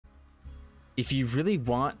if you really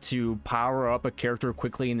want to power up a character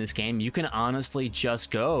quickly in this game, you can honestly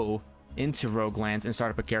just go into Roguelands and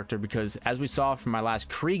start up a character, because as we saw from my last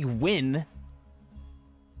Krieg win,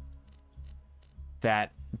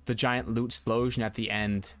 that the giant loot explosion at the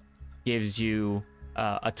end gives you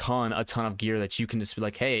a ton of gear that you can just be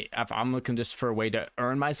like, hey, if I'm looking just for a way to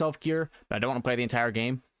earn myself gear, but I don't want to play the entire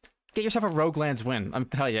game, get yourself a Roguelands win. I'm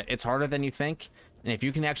telling you, it's harder than you think, and if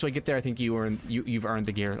you can actually get there, I think you've earned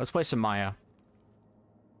the gear. Let's play some Maya.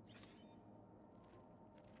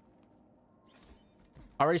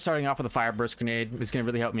 Already starting off with a fire burst grenade is going to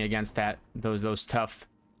really help me against those tough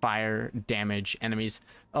fire damage enemies.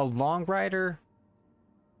 A long rider,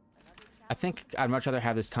 I think I'd much rather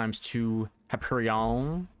have this ×2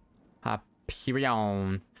 Hyperion.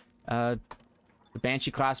 The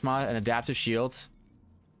Banshee class mod, an adaptive shield.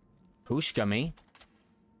 Pushka me.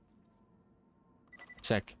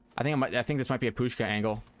 Sick. I think this might be a Pushka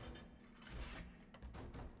angle.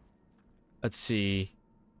 Let's see.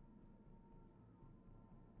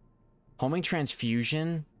 Homing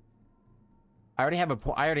transfusion. I already have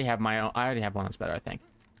one that's better, I think.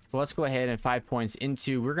 So let's go ahead and 5 points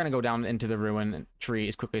into. We're gonna go down into the ruin tree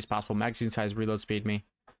as quickly as possible. Magazine size, reload speed me.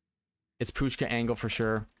 It's Pushka angle for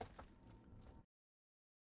sure.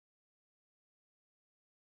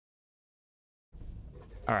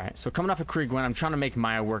 All right, so coming off of Krieg win, I'm trying to make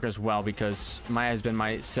Maya work as well, because Maya has been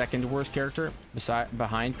my second worst character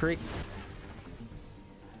behind Krieg.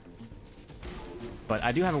 But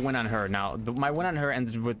I do have a win on her. Now, my win on her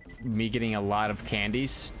ended with me getting a lot of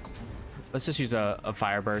candies. Let's just use a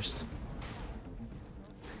fire burst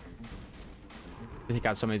to take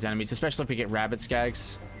out some of these enemies, especially if we get rabbit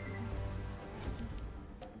skags.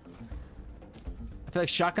 I feel like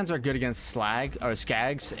shotguns are good against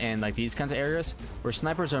skags and like these kinds of areas, where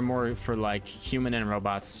snipers are more for like human and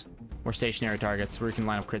robots, or stationary targets where you can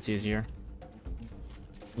line up crits easier.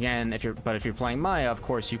 Again, if you're playing Maya, of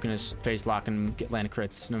course you can just face lock and land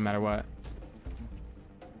crits no matter what.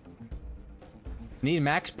 Need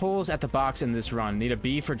max pulls at the box in this run. Need a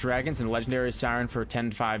B for dragons and a legendary siren for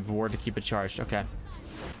 10-5 ward to keep it charged. Okay.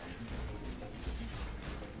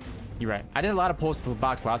 You're right. I did a lot of pulls to the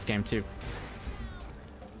box last game too.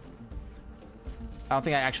 I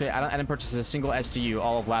didn't purchase a single SDU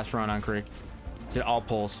all of last run on Krieg. Did all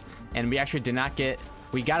pulls, and we actually did not get.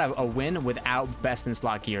 We got a win without best in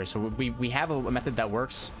slot gear, so we have a method that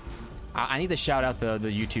works. I need to shout out the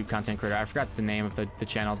YouTube content creator. I forgot the name of the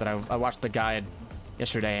channel that I watched the guide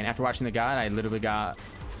yesterday, and after watching the guide, I literally got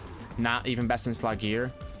not even best in slot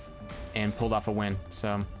gear and pulled off a win.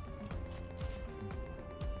 So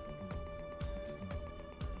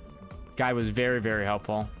guy was very, very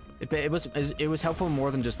helpful. It was helpful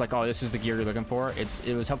more than just like, oh, this is the gear you're looking for.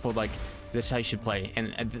 It was helpful like, this is how you should play.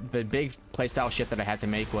 And the big playstyle shit that I had to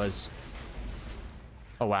make was,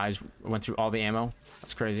 oh wow, I just went through all the ammo.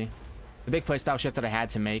 That's crazy. The big playstyle shit that I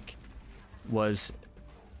had to make was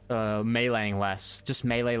meleeing less. Just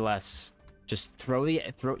melee less. Just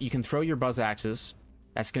you can throw your buzz axes.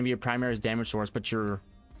 That's gonna be your primary damage source, but your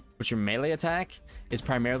melee attack is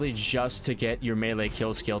primarily just to get your melee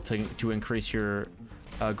kill skill to increase your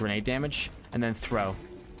grenade damage, and then throw.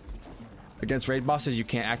 Against raid bosses, you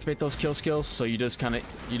can't activate those kill skills, so you just kind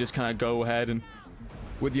of go ahead and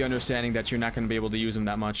with the understanding that you're not going to be able to use them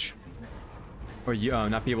that much, or you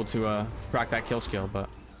not be able to proc that kill skill, but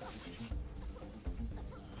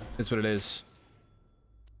it's what it is.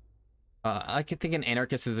 I could think an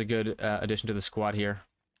anarchist is a good addition to the squad here.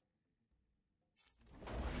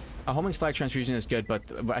 A homing slide transfusion is good, but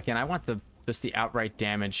again, I want just the outright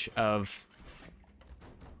damage of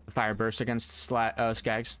the fire burst against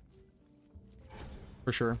skags.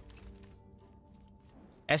 For sure.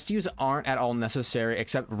 SDUs aren't at all necessary,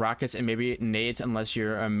 except rockets and maybe nades, unless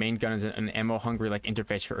your main gun is an ammo-hungry like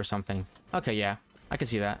interface or something. Okay, yeah, I can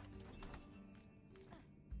see that.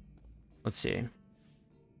 Let's see.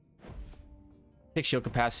 Take shield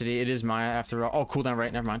capacity. It is Maya after all. Oh, cooldown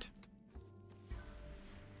rate. Never mind.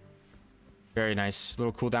 Very nice.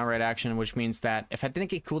 Little cooldown rate action, which means that if I didn't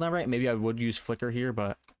get cooldown rate, maybe I would use flicker here,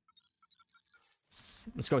 but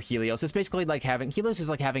let's go Helios. It's basically like Helios is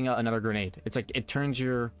like having another grenade. It's like it turns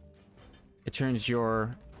your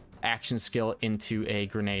action skill into a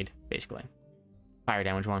grenade, basically. Fire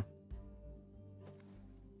damage one.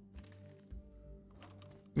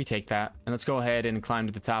 Let me take that, and let's go ahead and climb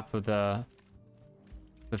to the top of the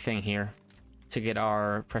thing here to get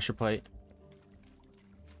our pressure plate.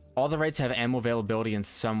 All the raids have ammo availability in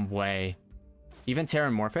some way. Even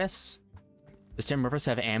Terramorphous? Does Terramorphous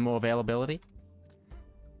have ammo availability?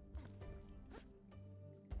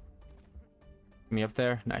 Me up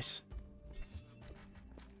there? Nice.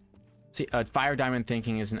 See, Fire Diamond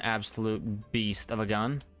Thinking is an absolute beast of a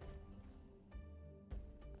gun.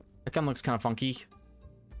 That gun looks kind of funky.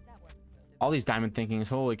 All these Diamond Thinkings,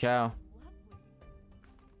 holy cow.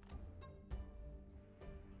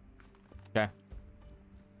 Okay.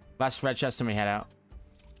 Last red chest and we head out.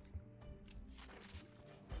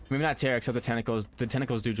 Maybe not tear, except the tentacles. The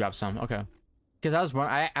tentacles do drop some. Okay. Because I was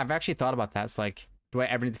wondering, I've actually thought about that. It's like, do I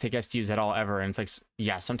ever need to take STUs at all ever? And it's like,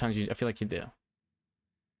 yeah, sometimes I feel like you do.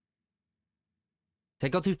 So I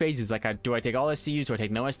go through phases. Like, do I take all STUs? Do I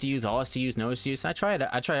take no STUs? All STUs? No STUs? I try it.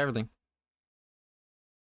 I try everything.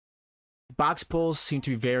 Box pulls seem to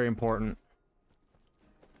be very important.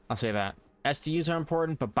 I'll say that. STUs are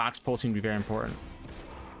important, but box pulls seem to be very important.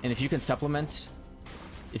 And if you can supplement,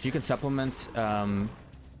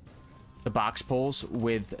 the box pulls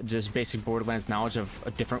with just basic Borderlands knowledge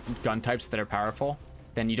of different gun types that are powerful,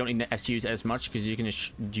 then you don't need to SUs as much because you can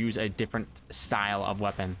just use a different style of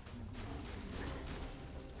weapon.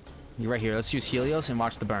 You're right here. Let's use Helios and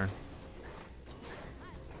watch the burn.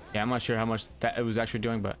 Yeah, I'm not sure how much that it was actually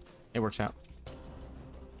doing, but it works out.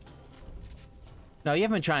 No, you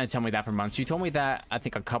haven't been trying to tell me that for months. You told me that, I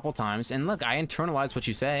think, a couple times. And look, I internalized what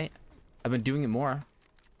you say. I've been doing it more.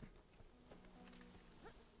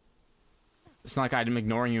 It's not like I'm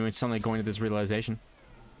ignoring you and suddenly going to this realization.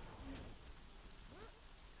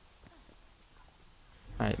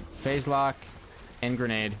 Alright, phase lock and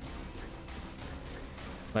grenade.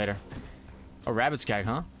 Later. Oh, rabbit skag,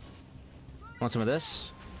 huh? Want some of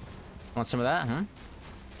this? Want some of that, huh?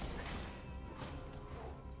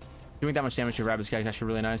 Doing that much damage to rabbit skag is actually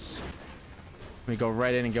really nice. We go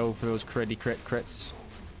right in and go for those crits.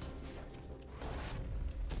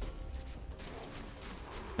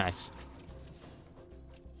 Nice.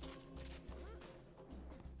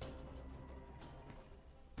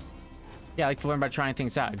 Yeah, I like to learn by trying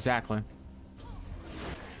things out. Exactly.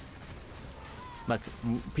 Like,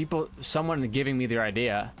 someone giving me their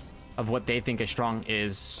idea of what they think is strong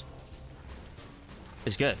is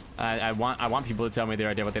good. I want people to tell me their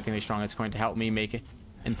idea of what they think is strong. It's going to help me make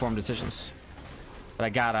informed decisions. But I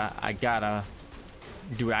gotta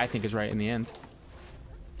do what I think is right in the end.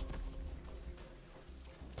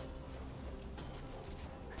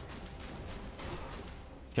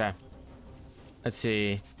 Okay. Let's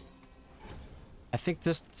see. I think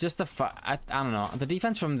just the I don't know. The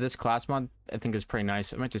defense from this class mod I think is pretty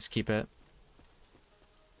nice. I might just keep it.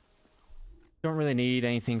 Don't really need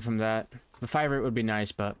anything from that. The fire rate would be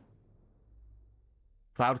nice, but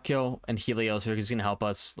Cloud Kill and Helios are going to help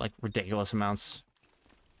us like ridiculous amounts.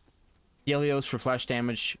 Helios for flash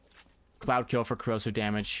damage, Cloud Kill for corrosive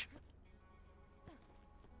damage,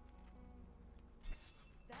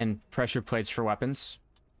 and pressure plates for weapons.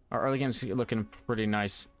 Our early game's looking pretty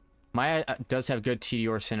nice. Maya does have good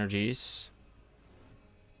TDR synergies.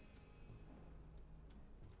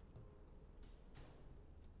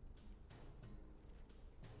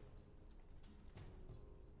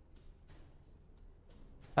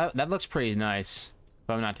 That looks pretty nice,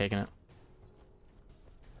 but I'm not taking it.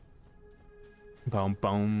 Boom,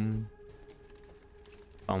 boom.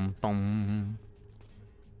 Boom, boom.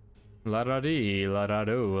 La-da-dee,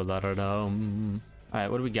 la-da-do, la-da-dum. Alright,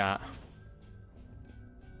 what do we got?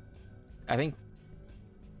 I think...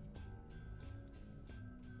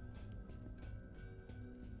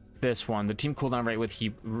 this one, the team cooldown rate with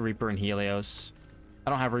Reaper and Helios. I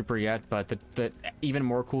don't have Reaper yet, but the even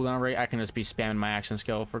more cooldown rate, I can just be spamming my action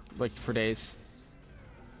skill for days.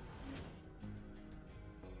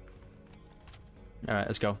 Alright,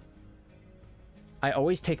 let's go. I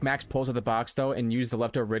always take max pulls of the box though and use the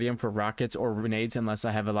leftover iridium for rockets or grenades unless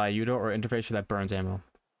I have a Lyudo or interface that burns ammo.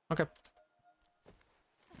 Okay.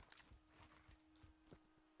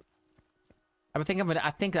 I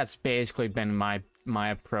think that's basically been my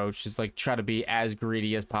approach, is like try to be as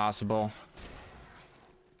greedy as possible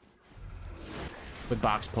with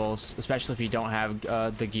box pulls, especially if you don't have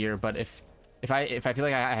the gear. But if I feel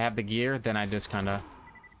like I have the gear, then I just kind of,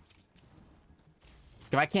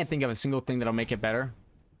 if I can't think of a single thing that'll make it better,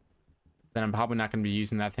 then I'm probably not going to be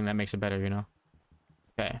using that thing that makes it better, you know?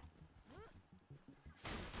 Okay.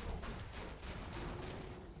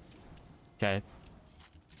 Okay.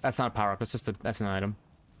 That's not a power-up, that's an item.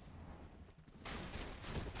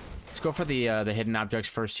 Let's go for the hidden objects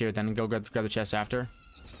first here, then go grab the chest after.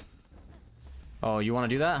 Oh, you want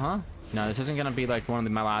to do that, huh? No, this isn't going to be like one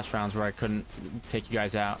of my last rounds where I couldn't take you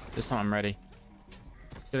guys out. This time I'm ready.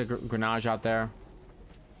 Get a grenade out there.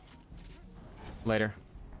 Later.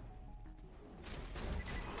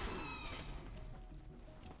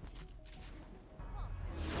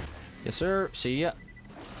 Yes, sir. See ya.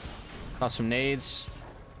 Got some nades.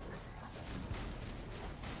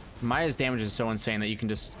 Maya's damage is so insane that you can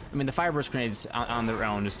just... I mean, the fireburst grenades on their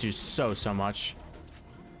own just do so much.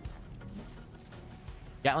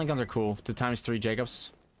 Gatling guns are cool. To ×3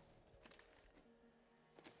 Jacobs.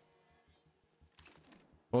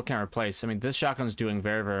 What can I replace? I mean, this shotgun's doing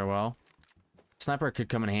very well. Sniper could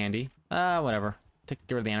come in handy. Whatever. Get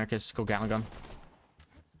rid of the anarchist. Go Gatling gun.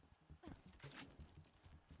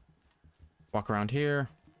 Walk around here.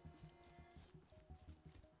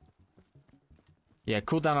 Yeah,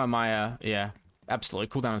 cooldown on Maya. Yeah, absolutely.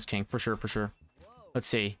 Cooldown is king. For sure. Let's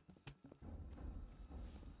see.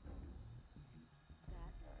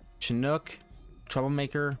 Chinook.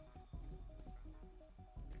 Troublemaker.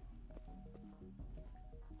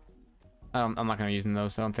 I'm not going to be using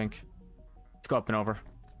those, I don't think. Let's go up and over.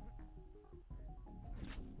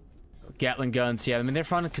 Gatling guns. Yeah, I mean, they're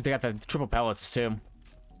fun because they got the triple pellets, too.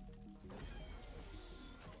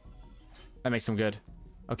 That makes them good.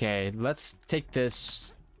 Okay, let's take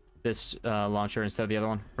this launcher instead of the other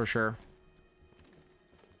one, for sure.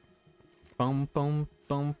 Boom, boom,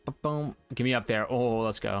 boom, boom, boom. Get me up there. Oh,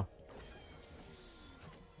 let's go.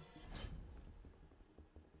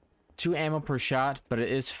 2 ammo per shot, but it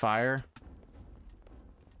is fire.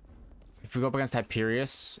 If we go up against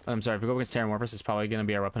Hyperius, I'm sorry, if we go up against Terramorphous, it's probably going to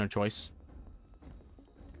be our weapon of choice.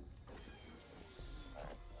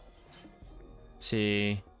 Let's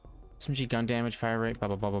see. SMG gun damage, fire rate, blah,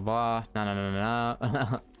 blah, blah, blah, blah.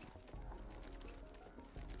 No.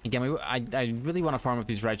 Again, I really want to farm up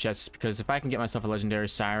these red chests, because if I can get myself a legendary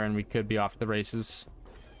siren, we could be off to the races.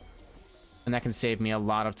 And that can save me a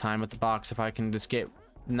lot of time with the box if I can just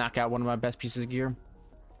knock out one of my best pieces of gear.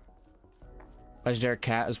 Legendary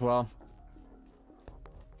cat as well.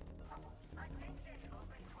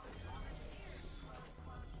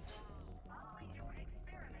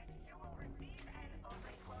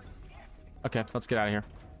 Okay, let's get out of here.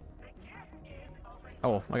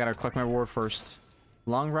 Oh, I gotta collect my reward first.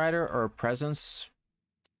 Long Rider or Presence?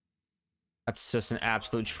 That's just an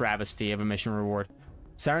absolute travesty of a mission reward.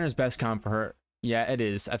 Siren is best comp for her. Yeah, it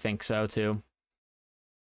is. I think so, too.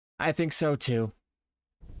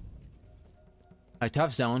 A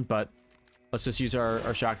tough zone, but let's just use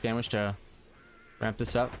our shock damage to ramp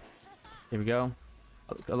this up. Here we go.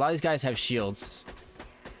 A lot of these guys have shields.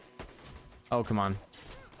 Oh, come on.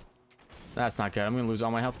 That's not good. I'm gonna lose all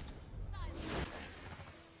my health.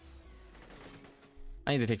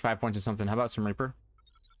 I need to take 5 points of something. How about some Reaper?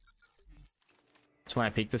 So when I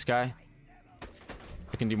peek this guy,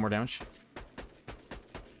 I can do more damage.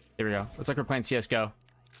 Here we go. Looks like we're playing CSGO.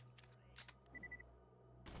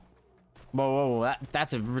 Whoa.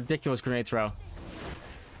 That's a ridiculous grenade throw.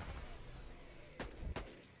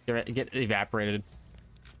 Get evaporated.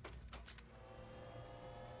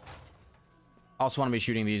 Also want to be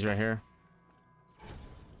shooting these right here.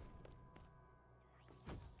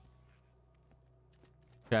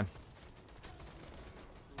 Okay.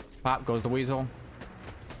 Pop goes the weasel.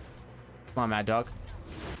 Come on, Mad Dog.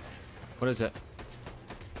 What is it?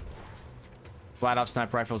 Flat off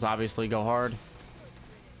sniper rifles obviously go hard.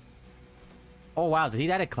 Oh wow, did he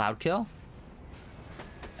die to cloud kill?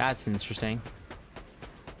 That's interesting.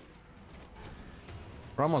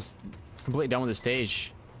 We're almost completely done with the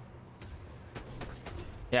stage.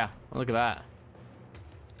 Yeah, look at that.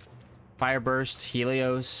 Fire burst,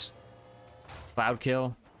 Helios, cloud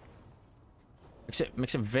kill.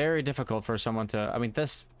 Makes it very difficult for someone to... I mean,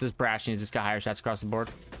 this Brash needs just got higher stats across the board.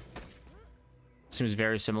 Seems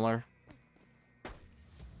very similar.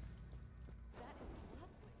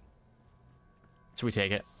 So we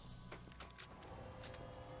take it.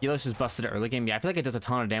 Helios is busted early game. Yeah, I feel like it does a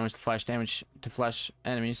ton of damage to flesh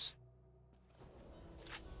enemies.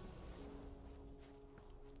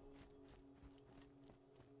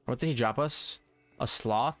 What did he drop us? A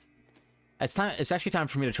sloth? It's time. It's actually time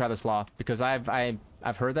for me to try the sloth because I've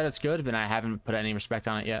heard that it's good, but I haven't put any respect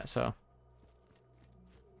on it yet. So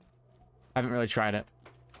I haven't really tried it.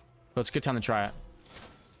 So it's a good time to try it.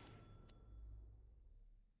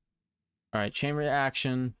 All right, chain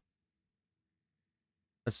reaction.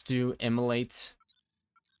 Let's do immolate.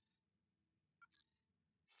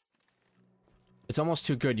 It's almost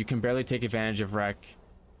too good. You can barely take advantage of wreck.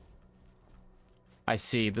 I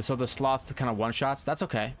see. So the sloth kind of one shots. That's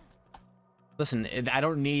okay. Listen, I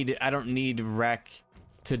don't need wreck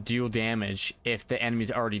to deal damage if the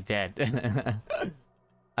enemy's already dead.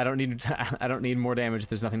 I don't need more damage if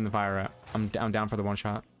there's nothing to fire at. I'm down for the one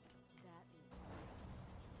shot.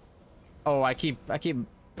 Oh, I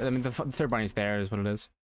mean the third bunny's there is what it is.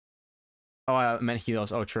 Oh, I meant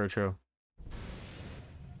Helios. Oh, true.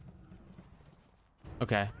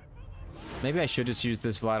 Okay. Maybe I should just use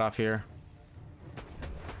this Vlad off here.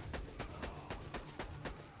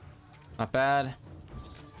 Not bad.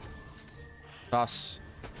 Toss.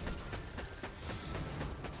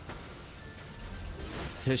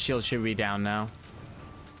 His shield should be down now.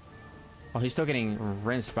 Oh, he's still getting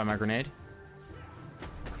rinsed by my grenade.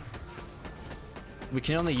 We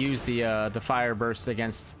can only use the fire burst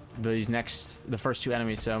against the first two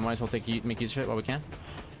enemies, so might as well make use of it while we can.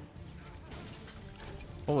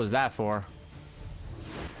 What was that for?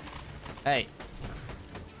 Hey.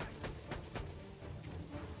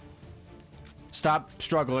 Stop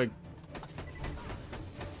struggling.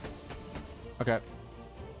 Okay.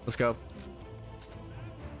 Let's go.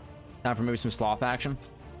 Time for maybe some sloth action.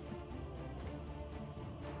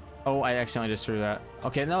 Oh, I accidentally just threw that.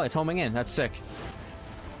 Okay, no, it's homing in. That's sick.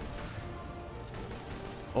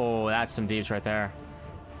 Oh, that's some deeps right there.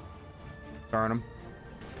 Burn them.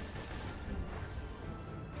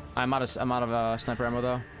 I'm out of sniper ammo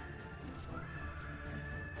though.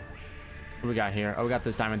 What do we got here? Oh, we got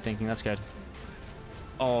this diamond thinking. That's good.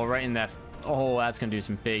 Oh, right in that. Oh, that's gonna do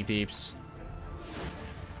some big deeps.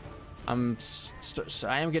 I am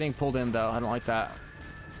getting pulled in though. I don't like that.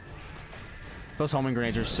 Those homing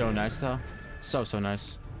grenades are so nice though. So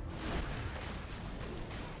nice.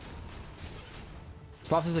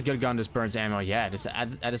 Sloth is a good gun. Just burns ammo. Yeah,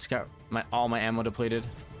 I just got all my ammo depleted.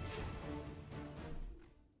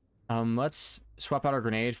 Let's swap out our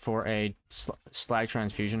grenade for a slag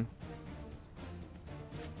transfusion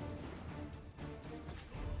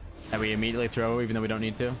that we immediately throw, even though we don't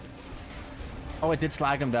need to. Oh, it did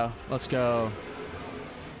slag him though. Let's go.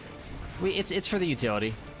 It's for the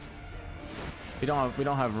utility. We don't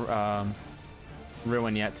have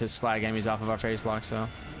ruin yet to slag enemies off of our face lock, so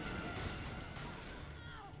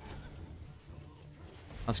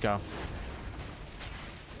let's go.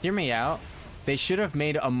 Hear me out. They should have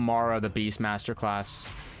made Amara the Beastmaster class,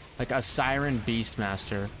 like a Siren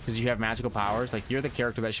Beastmaster, because you have magical powers. Like, you're the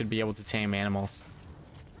character that should be able to tame animals.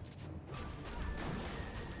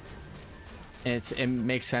 And it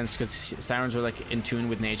makes sense because sirens are like in tune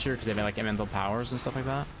with nature because they have like elemental powers and stuff like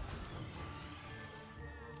that.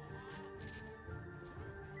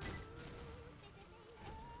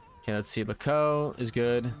 Okay, let's see. Laco is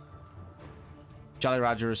good. Jolly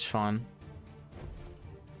Roger is fun.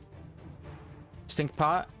 Stink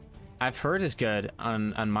Pot, I've heard is good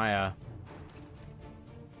on Maya.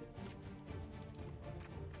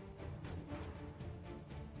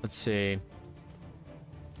 Let's see.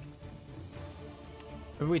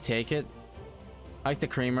 Maybe we take it. I like the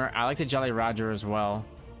Creamer. I like the Jolly Roger as well.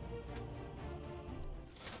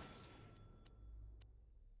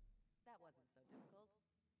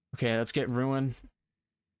 Okay, let's get Ruin.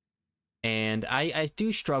 And I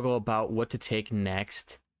do struggle about what to take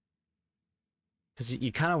next. Because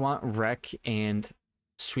you kind of want Wreck and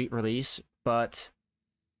Sweet Release, but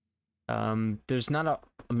there's not a...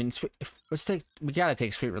 I mean, we gotta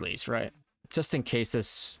take Sweet Release, right? Just in case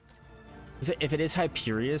this... If it is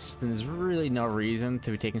Hyperius, then there's really no reason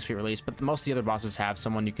to be taking Sweet Release, but most of the other bosses have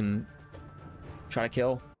someone you can try to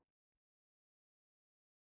kill.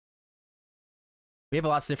 We have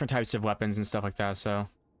lots of different types of weapons and stuff like that, so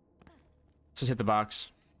let's just hit the box.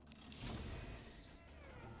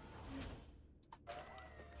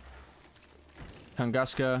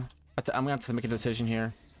 Tunguska. I'm gonna have to make a decision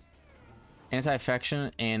here.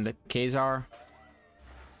 Anti-infection and Khazar.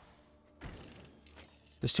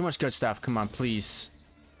 There's too much good stuff. Come on, please.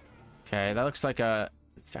 Okay, that looks like a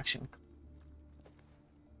infection.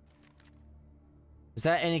 Is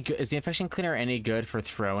that any good? Is the infection cleaner any good for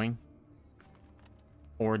throwing?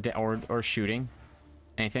 Or shooting?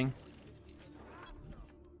 Anything?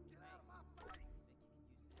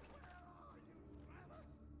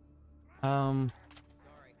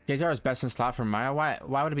 Khazar is best in slot for Maya.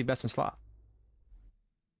 Why would it be best in slot?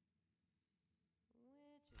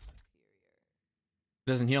 It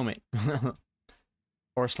doesn't heal me.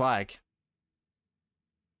 Or slag.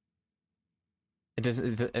 It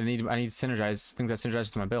doesn't. I need to synergize. I think that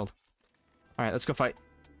synergizes to my build. All right, let's go fight.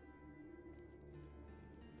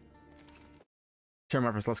 Term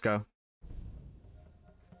reference. Let's go.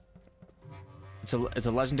 It's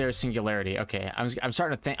a legendary singularity. Okay, I'm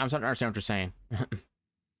starting to think. I'm starting to understand what you're saying.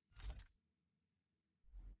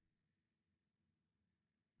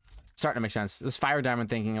 Starting to make sense. This fire diamond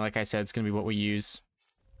thinking, like I said, it's gonna be what we use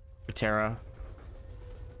for Terra.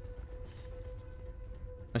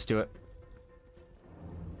 Let's do it.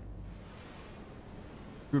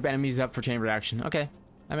 Group enemies up for chain reaction. Okay,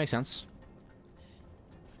 that makes sense.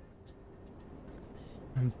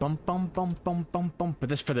 Bum bum bum bum bum bum.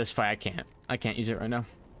 But for this fight, I can't use it right now.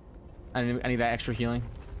 I need that extra healing.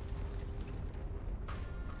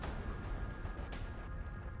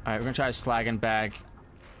 All right, we're gonna try to slag and bag.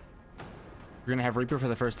 We're gonna have Reaper for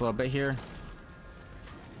the first little bit here.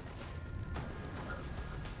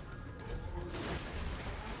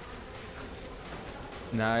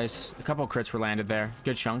 Nice. A couple crits were landed there.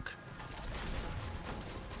 Good chunk.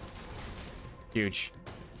 Huge.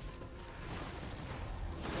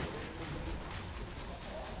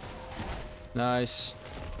 Nice.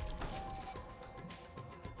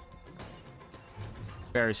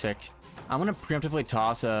 Very sick. I'm gonna preemptively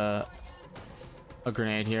toss a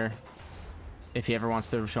grenade here. If he ever wants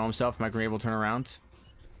to show himself, my grenade will turn around.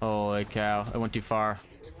 Holy cow, it went too far.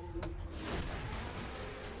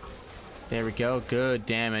 There we go. Good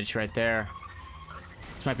damage right there.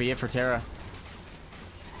 This might be it for Terra.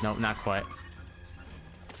 Nope, not quite.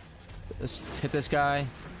 Let's hit this guy.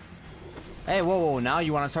 Hey, whoa, whoa, now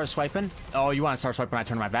you want to start swiping? Oh, you want to start swiping when I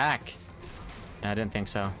turn my back? Yeah, I didn't think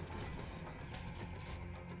so.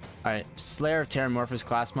 Alright, Slayer of Terramorphous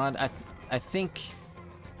class mod. I think...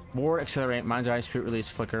 Ward, Accelerate, Mind's Eye, Spirit Release,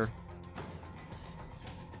 Flicker.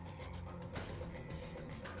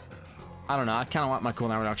 I don't know, I kind of want my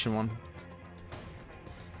cooldown reduction one.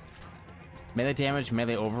 Melee damage,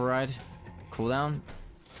 melee override, cooldown.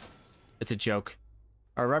 It's a joke.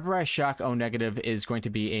 Our rubberized shock O negative is going to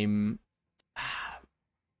be a...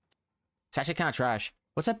 It's actually kind of trash.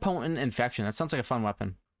 What's that potent infection? That sounds like a fun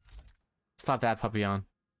weapon. Slap that puppy on.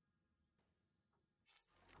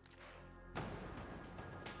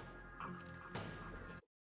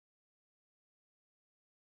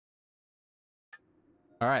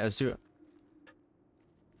 Alright, let's do it.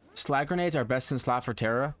 Slag grenades are best in slot for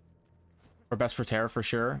Terra. Or best for Terra for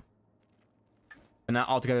sure. But not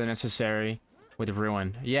altogether necessary with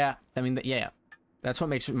Ruin. Yeah, I mean, yeah. That's what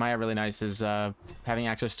makes Maya really nice, is having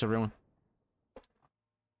access to Ruin.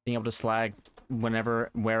 Being able to slag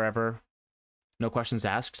whenever, wherever. No questions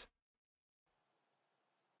asked.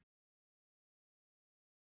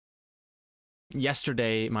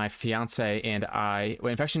 Yesterday, my fiance and I...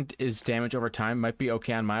 When infection is damage over time, might be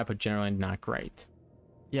okay on Maya, but generally not great.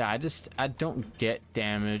 Yeah, I don't get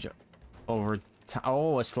damage over time.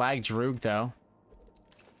 Oh, a slag Droog, though.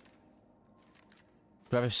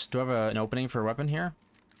 Do I have an opening for a weapon here?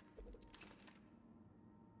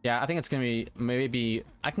 Yeah, I think it's gonna be... Maybe...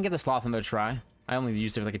 I can get the Sloth another try. I only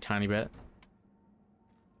used it for like a tiny bit.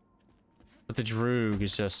 But the Droog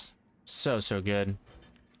is just so good.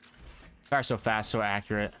 Fire so fast, so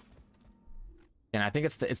accurate. And I think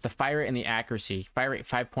it's the fire rate and the accuracy. Fire rate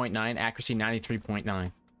 5.9, accuracy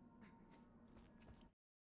 93.9.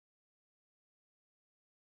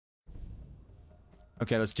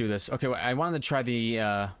 Okay, let's do this. Okay, I wanted to try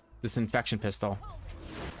the this infection pistol.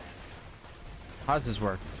 How does this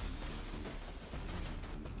work?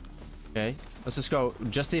 Okay, let's just go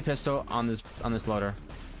just the pistol on this loader.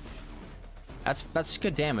 That's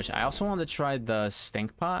good damage. I also wanted to try the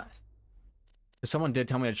stink pot. Someone did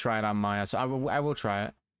tell me to try it on Maya, so I will try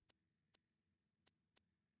it.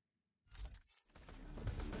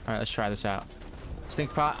 Alright, let's try this out.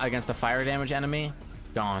 Stink pot against the fire damage enemy.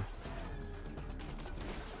 Gone.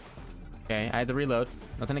 Okay, I had to reload.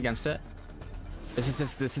 Nothing against it. This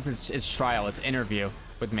is its trial, its interview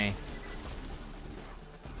with me.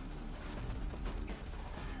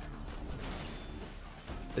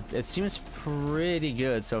 It seems pretty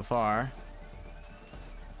good so far.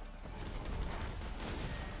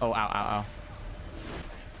 Oh, ow, ow, ow.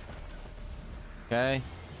 Okay.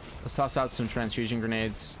 Let's toss out some transfusion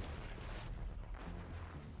grenades.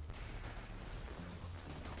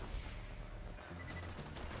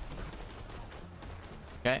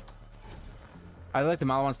 Okay. I like the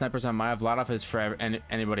Malawan snipers on Maya. Vladov is for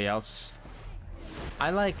anybody else. I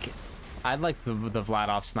like the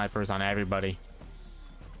Vladov snipers on everybody.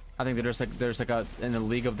 I think there's like a in a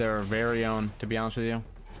league of their very own, to be honest with you.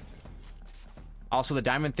 Also, the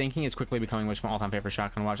Diamond Thinking is quickly becoming my all-time favorite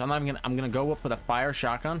shotgun watch. I'm gonna go up with a fire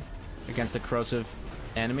shotgun against a corrosive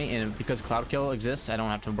enemy, and because Cloud Kill exists, I don't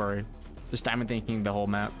have to worry. Just Diamond Thinking the whole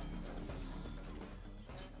map.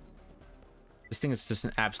 This thing is just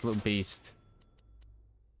an absolute beast.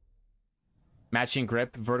 Matching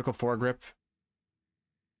grip, vertical foregrip.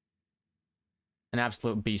 An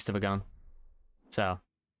absolute beast of a gun. So.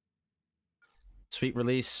 Sweet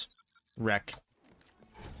release. Wreck.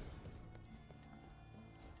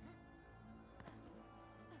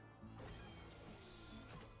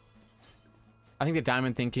 I think the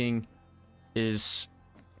Diamond Thinking is...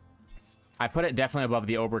 I put it definitely above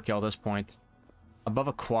the Overkill at this point. Above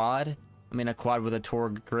a quad? I mean, a quad with a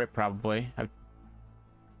Torg grip, probably.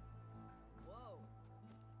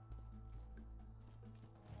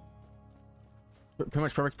 Pretty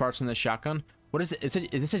much perfect parts in this shotgun. What is it? Is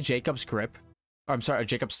this a Jacob's grip? Oh, I'm sorry, a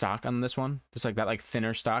Jacob's stock on this one? Just like that, like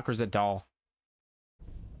thinner stock, or is it Dahl?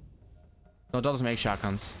 No, it doesn't make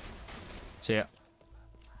shotguns. See ya.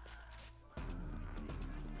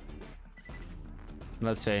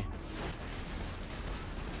 Let's see.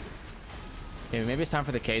 Okay, maybe it's time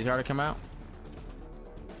for the Kazar to come out.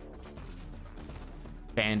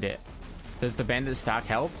 Bandit. Does the bandit stock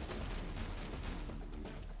help?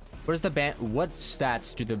 What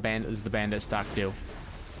stats does the bandit stock do?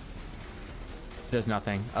 Does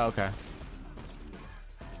nothing. Oh, okay.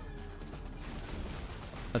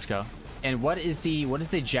 Let's go. And what is the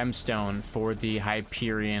gemstone for the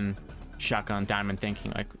Hyperion shotgun diamond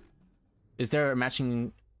thinking? Like, is there a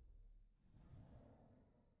matching?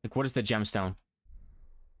 Like, what is the gemstone?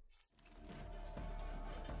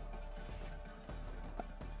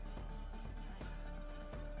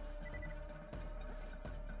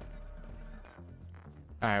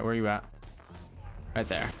 All right, where are you at? Right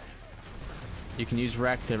there. You can use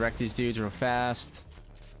wreck to wreck these dudes real fast.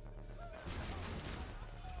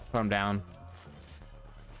 Put them down.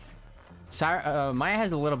 Maya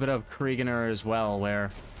has a little bit of Krieg in her as well,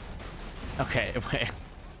 where... Okay, wait.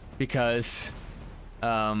 Because...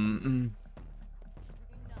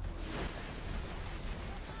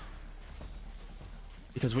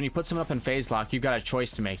 Because when you put someone up in phase lock, you've got a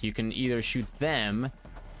choice to make. You can either shoot them,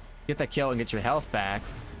 get that kill and get your health back,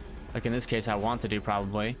 like in this case I want to do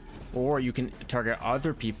probably, or you can target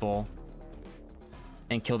other people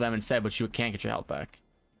and kill them instead, but you can't get your health back.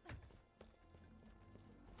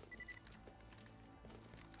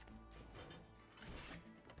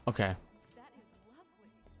 Okay.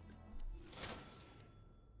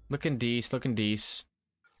 Looking decent, looking decent.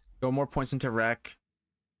 Go more points into wreck.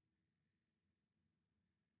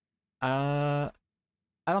 I'm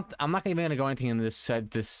not even gonna go anything in this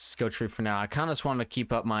skill tree for now. I kind of just want to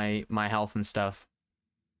keep up my health and stuff.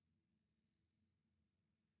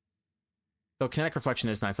 So kinetic reflection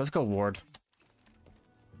is nice. Let's go ward.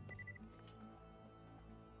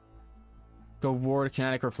 Go ward,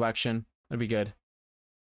 kinetic reflection. That'd be good.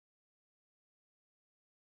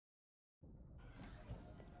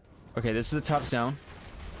 Okay, this is a tough zone.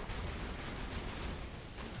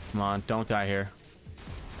 Come on, don't die here.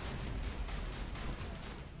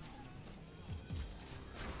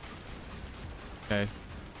 Okay.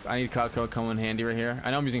 I need cloud code come in handy right here.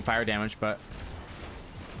 I know I'm using fire damage, but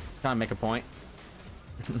trying to make a point.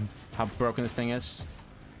 How broken this thing is.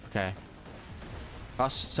 Okay.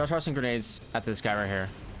 Start tossing grenades at this guy right here.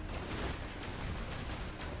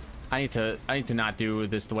 I need to not do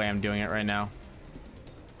this the way I'm doing it right now.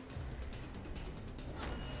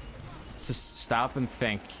 Let's just stop and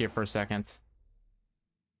think here for a second.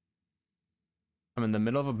 I'm in the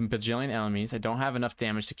middle of a bajillion enemies. I don't have enough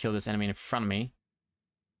damage to kill this enemy in front of me.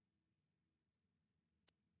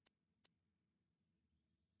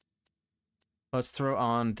 Let's throw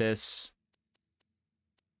on this.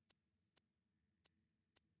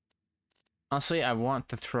 Honestly, I want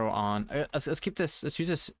to throw on... Let's keep this... Let's use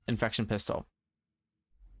this infection pistol.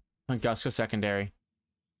 Gus go secondary.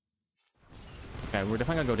 Okay, we're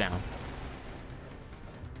definitely gonna go down.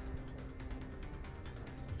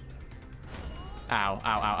 Ow,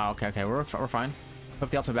 ow, ow, ow. Okay, okay, we're fine. Hook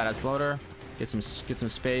the ultimate badass loader. Get some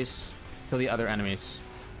space. Kill the other enemies.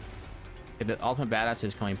 Okay, the ultimate badass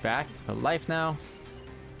is coming back to life now.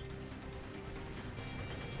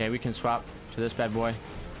 Okay, we can swap to this bad boy.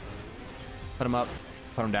 Put him up.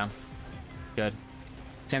 Put him down. Good.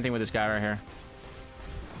 Same thing with this guy right here.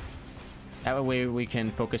 That way we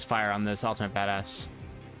can focus fire on this ultimate badass.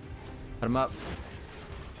 Put him up.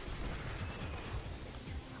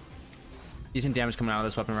 Decent damage coming out of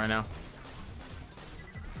this weapon right now.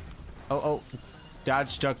 Oh, oh.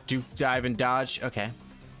 Dodge, duck, dive, and dodge. Okay.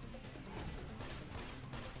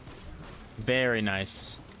 Very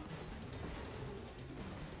nice.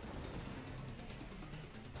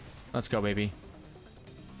 Let's go, baby.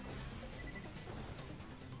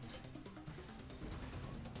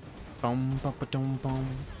 Boom, boom, boom, boom.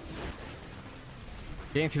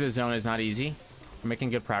 Getting through the zone is not easy. We're making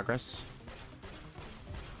good progress.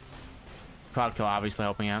 Cloud kill obviously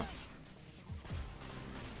helping out.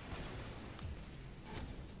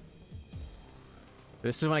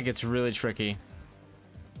 This is when it gets really tricky.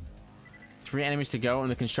 3 enemies to go,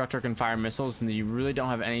 and the constructor can fire missiles, and you really don't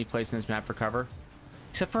have any place in this map for cover.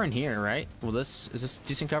 Except for in here, right? Well, is this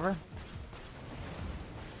decent cover?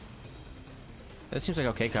 That seems like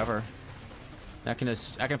okay cover. I can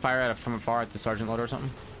fire at it from afar at the sergeant loader or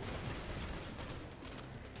something.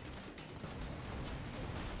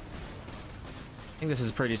 I think this is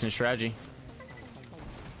a pretty decent strategy.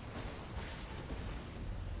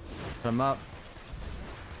 Put him up.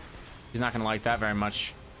 He's not gonna like that very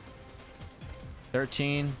much.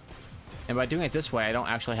 13. And by doing it this way, I don't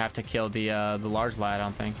actually have to kill the large lad, I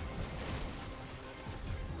don't think.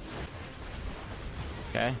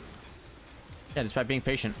 Okay. Yeah, just by being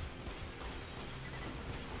patient.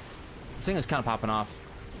 This thing is kind of popping off.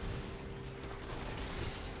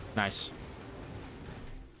 Nice.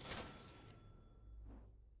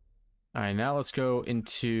 All right, now let's go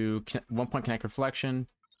into 1-point connect reflection,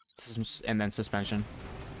 and then suspension.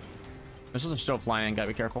 Missiles are still flying in, gotta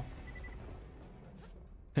be careful.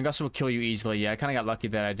 Tunguska will kill you easily. Yeah, I kind of got lucky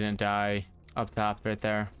that I didn't die up top right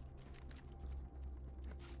there.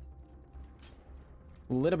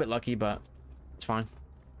 A little bit lucky, but it's fine.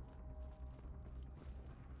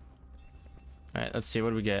 All right, let's see. What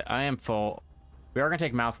do we get? I am full. We are going to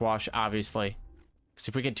take mouthwash, obviously. Because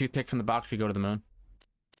if we get toothpick from the box, we go to the moon.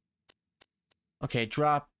 Okay,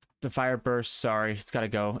 drop the fire burst. Sorry, it's got to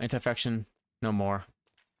go. Anti-infection, no more.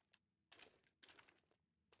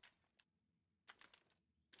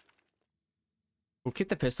 We'll keep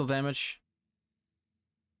the pistol damage.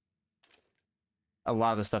 A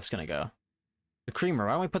lot of the stuff's going to go. The creamer.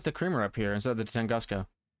 Why don't we put the creamer up here instead of the Tunguska?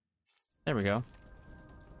 There we go.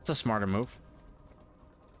 It's a smarter move.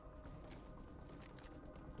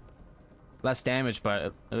 Less damage,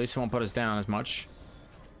 but at least it won't put us down as much.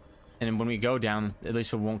 And when we go down, at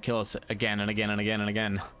least it won't kill us again and again and again and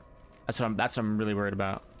again. That's what I'm really worried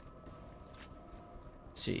about.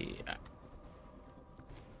 Let's see.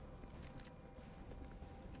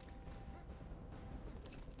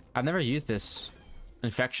 I've never used this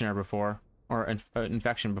infectioner before, or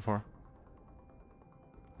infection before.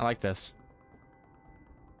 I like this.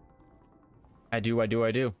 I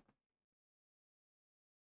do.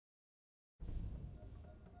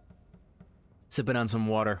 Sipping on some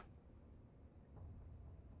water.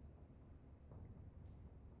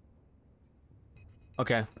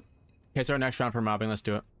 Okay. Okay, so our next round for mobbing, let's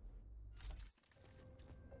do it.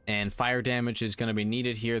 And fire damage is going to be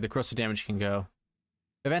needed here. The corrosive damage can go.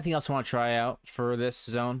 Do you have anything else I want to try out for this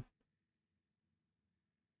zone?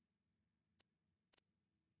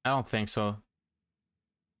 I don't think so.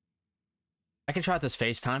 I can try out this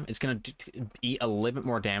FaceTime. It's going to eat a little bit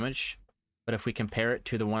more damage. But if we compare it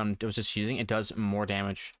to the one I was just using, it does more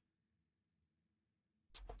damage.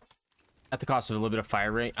 At the cost of a little bit of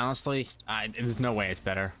fire rate. Honestly, there's no way it's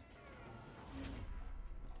better.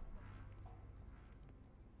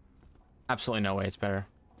 Absolutely no way it's better.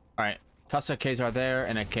 Alright. Toss a Kazar there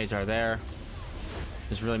and a Kazar there.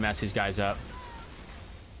 Just really mess these guys up.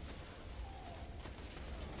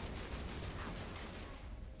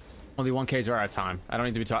 Only one Kazar at a time. I don't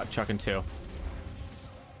need to be chucking two.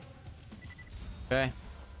 Okay.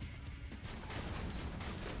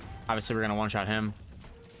 Obviously, we're going to one-shot him.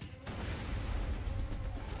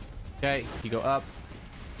 Okay, you go up.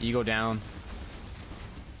 You go down.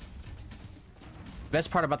 The best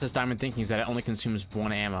part about this diamond thinking is that it only consumes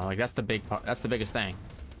one ammo. Like, that's the big part. That's the biggest thing.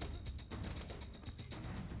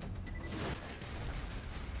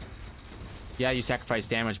 Yeah, you sacrifice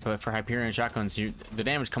damage, but for Hyperion shotguns, the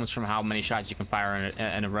damage comes from how many shots you can fire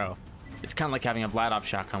in a row. It's kind of like having a Vladov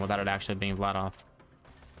shotgun without it actually being Vladov.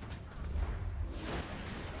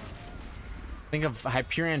 Think of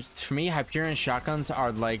Hyperion. For me, Hyperion shotguns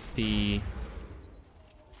are like the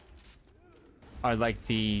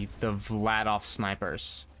Vladov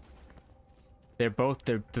snipers. They're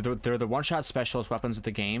the one-shot specialist weapons of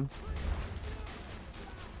the game.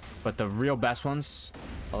 But the real best ones,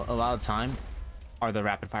 a lot of the time, are the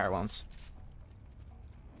rapid-fire ones.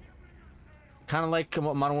 Kind of like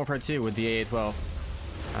Modern Warfare 2 with the AA-12.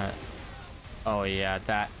 Oh yeah,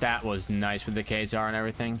 that was nice with the Kazar and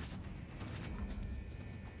everything.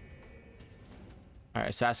 All right,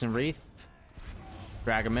 Assassin Wreath.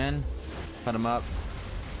 Drag him in. Put him up.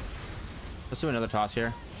 Let's do another toss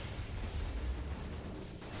here.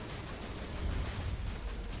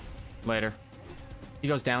 Later. He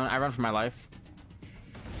goes down. I run for my life.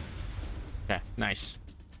 Okay, nice.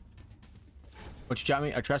 Would you drop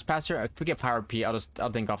me a trespasser? If we get power P, I'll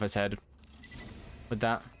dink off his head with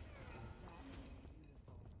that.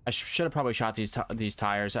 I should have probably shot these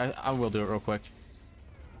tires. I will do it real quick.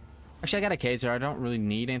 Actually, I got a Kazar. I don't really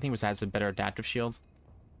need anything besides a better adaptive shield.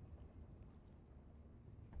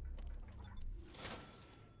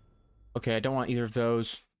 Okay, I don't want either of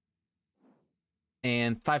those.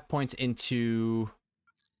 And 5 points into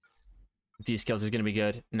these skills is going to be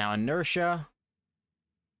good. Now, inertia.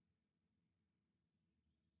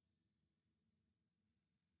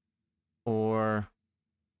 Or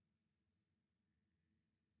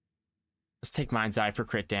let's take Mind's Eye for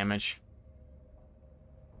crit damage.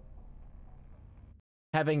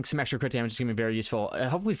 Having some extra crit damage is going to be very useful. I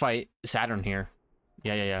hope we fight Saturn here.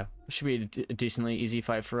 Yeah. It should be a decently easy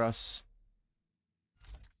fight for us.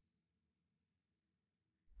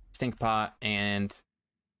 stink pot, and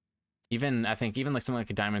even I think even like something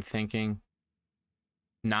like a diamond thinking,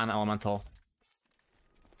 non-elemental.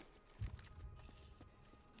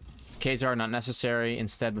 Kazar not necessary.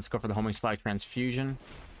 Instead, let's go for the homing slag transfusion.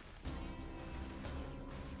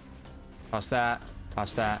 Toss that.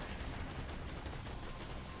 Toss that.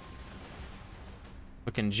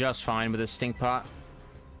 Looking just fine with this stink pot.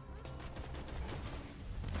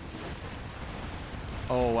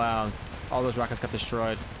 Oh wow, all those rockets got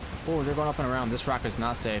destroyed. Oh, they're going up and around. This rock is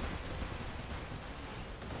not safe.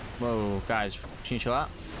 Whoa, guys, can you chill out?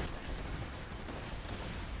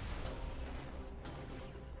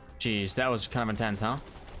 Jeez, that was kind of intense, huh?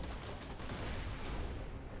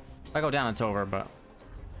 If I go down, it's over, but...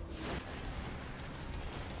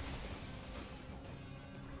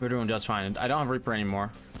 we're doing just fine. I don't have Reaper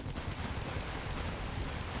anymore.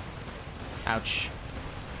 Ouch.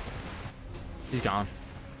 He's gone.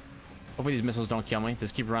 Hopefully these missiles don't kill me.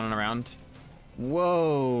 Just keep running around.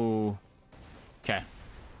 Whoa. Okay.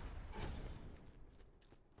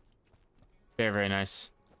 Very, very nice.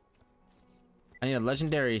 I need a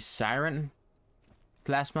legendary siren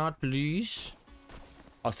class mod, please.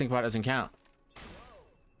 Oh, stink pot doesn't count.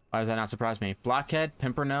 Why does that not surprise me? Blockhead,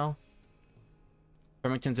 Pimpernel,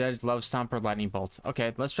 Remington's Edge, Love Stomper, Lightning Bolt.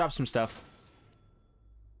 Okay, let's drop some stuff.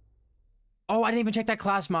 Oh, I didn't even check that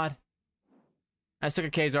class mod. I stuck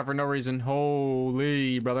a Kazar for no reason.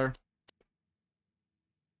 Holy brother.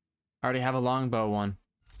 I already have a longbow one.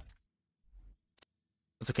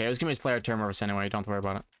 It's okay. It was giving me Slayer Termorphos anyway. Don't worry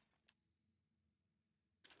about it.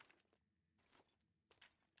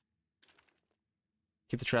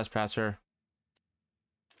 Keep the Trespasser.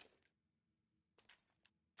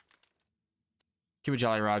 Keep a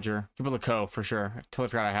Jolly Roger. Keep a Laco for sure. I totally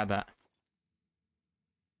forgot I had that.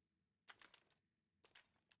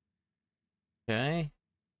 Okay.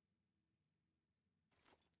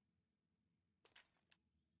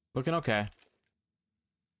 Looking okay.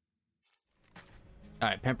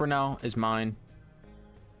 Alright, Pimpernel is mine.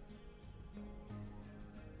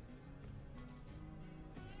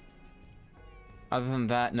 Other than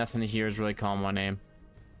that, nothing here is really calling my name.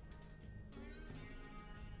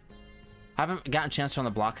 I haven't gotten a chance to run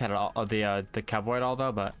the blockhead at all, the cowboy at all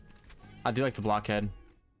though, but I do like the blockhead.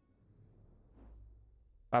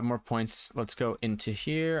 5 more points. Let's go into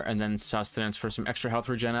here and then sustenance for some extra health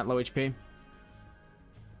regen at low HP.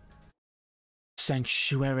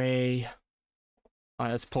 Sanctuary. All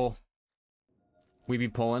right, let's pull. We be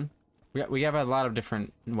pulling. We have a lot of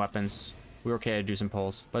different weapons. We're okay to do some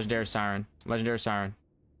pulls. Legendary Siren. Legendary Siren.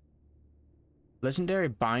 Legendary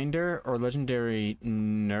Binder or Legendary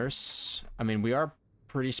Nurse. I mean, we are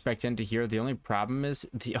pretty spec'd into here. The only problem is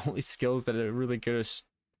the only skills that are really good is...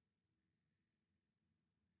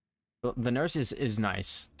 the Nurse is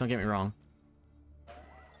nice. Don't get me wrong.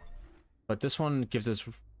 But this one gives us...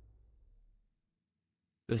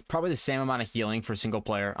 there's probably the same amount of healing for single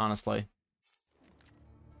player, honestly.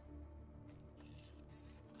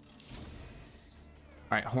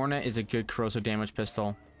 Alright, Hornet is a good corrosive damage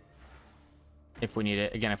pistol. If we need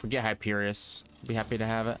it. Again, if we get Hyperius, we'll be happy to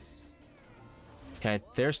have it. Okay,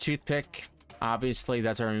 there's Toothpick. Obviously,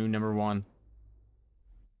 that's our new #1.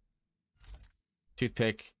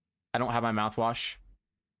 Toothpick. I don't have my mouthwash.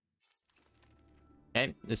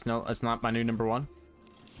 Okay, it's not my new #1.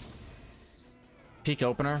 Peak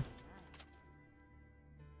Opener.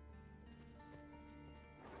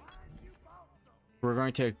 We're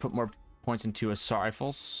going to put more points into assault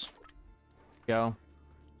rifles. Go.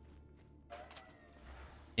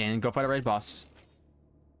 And go fight a raid boss.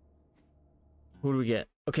 Who do we get?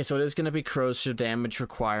 Okay, so it is going to be corrosive damage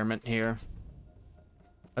requirement here.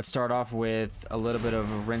 Let's start off with a little bit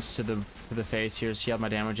of a rinse to the face here. See how my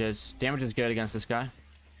damage is. Damage is good against this guy.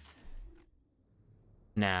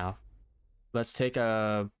 Now, let's take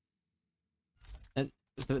a...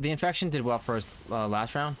 the infection did well for us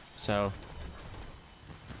last round, so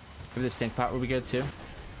maybe the stink pot would be good too.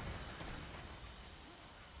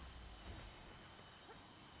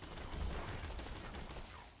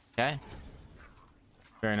 Okay.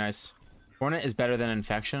 Very nice. Hornet is better than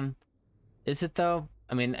infection. Is it though?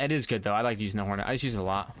 I mean, it is good though. I like using the Hornet. I just use it a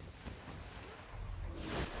lot.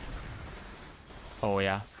 Oh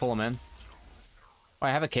yeah, pull him in. Oh,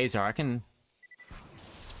 I have a Kazar. I can...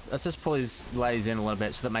 let's just pull these ladies in a little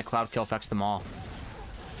bit so that my cloud kill affects them all.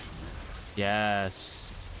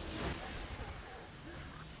 Yes.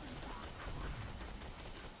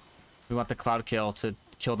 We want the cloud kill to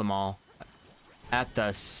kill them all at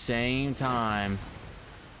the same time.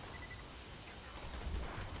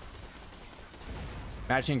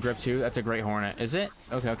 Matching grip 2, that's a great Hornet. Is it?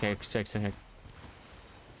 Okay, okay, 6, okay.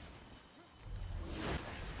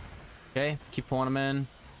 Okay, keep pulling them in.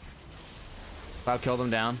 Cloud killed them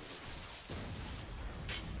down.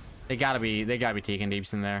 They gotta be taking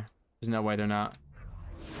deeps in there. There's no way they're not.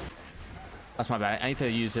 That's my bad. I need to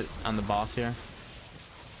use it on the boss here.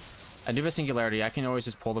 I do have a singularity. I can always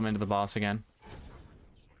just pull them into the boss again.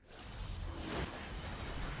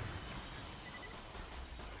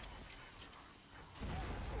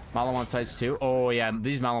 Malawan sites too. Oh yeah,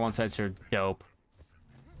 these Malawan sites are dope.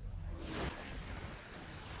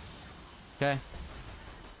 Okay.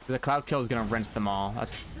 The cloud kill is gonna rinse them all.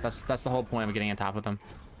 That's the whole point of getting on top of them.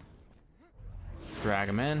 Drag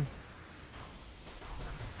them in.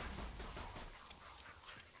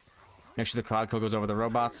 Make sure the cloud kill goes over the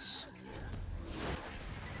robots.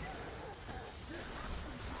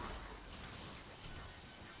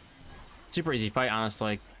 Super easy fight,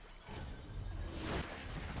 honestly.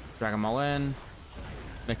 Drag them all in.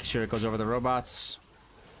 Making sure it goes over the robots.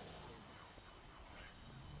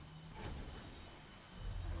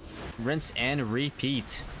 Rinse and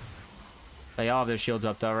repeat. They all have their shields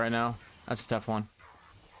up though right now. That's a tough one.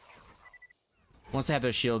 Once they have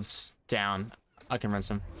their shields down, I can rinse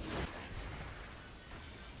them.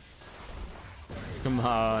 Come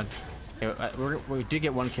on. Okay, we did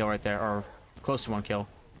get one kill right there, or close to one kill.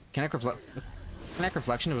 Kinetic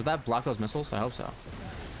Reflection, was that block those missiles? I hope so.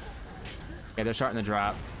 Okay, they're starting to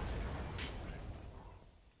drop.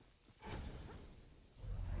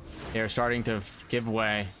 They're starting to give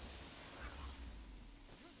way.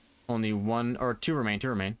 Only one, or two remain,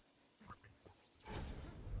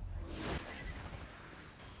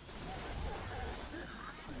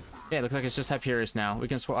 Yeah, it looks like it's just Hyperius now. We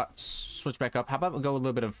can switch back up. How about we go a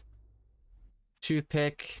little bit of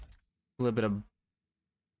Toothpick, a little bit of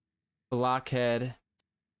Blockhead,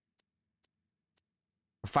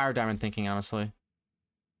 or Fire Diamond thinking, honestly.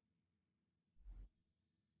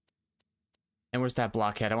 And where's that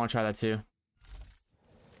Blockhead? I want to try that too.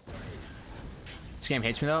 This game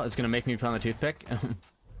hates me though. It's gonna make me put on the Toothpick.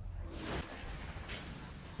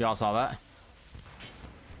 You all saw that.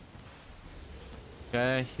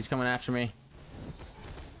 Okay, he's coming after me.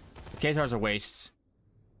 The Khazar's a waste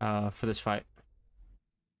for this fight.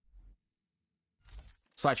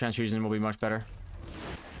 Slide transfusion will be much better.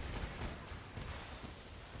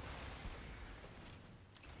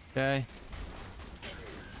 Okay.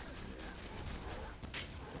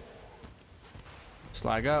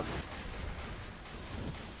 Slag up.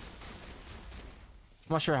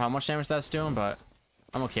 I'm not sure how much damage that's doing, but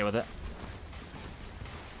I'm okay with it.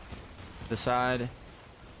 This side.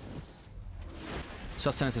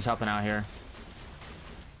 Sustenance is helping out here.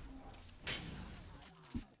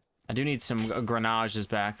 I do need some Grenages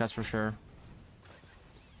back, that's for sure.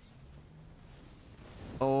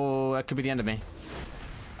 Oh, that could be the end of me.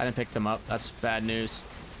 I didn't pick them up. That's bad news.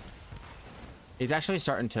 He's actually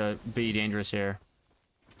starting to be dangerous here.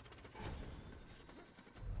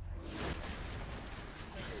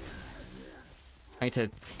 I need to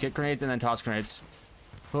get grenades and then toss grenades.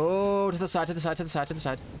 Oh, to the side, to the side, to the side, to the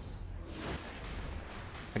side.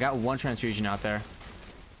 I got one transfusion out there.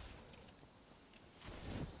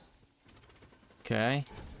 Okay.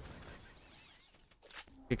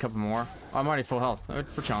 Get a couple more. Oh, I'm already full health. We're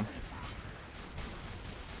chilling.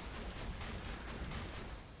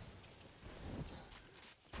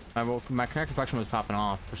 My Kinetic Reflection was popping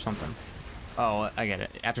off or something. Oh, I get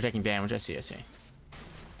it. After taking damage, I see, I see.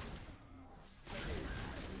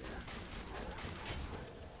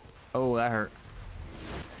 Oh, that hurt.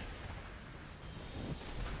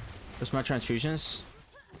 There's my transfusions.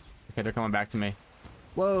 Okay, they're coming back to me.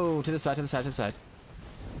 Whoa, to the side, to the side, to the side.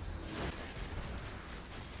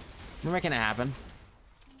 We're making it happen.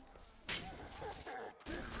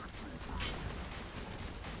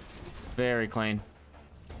 Very clean.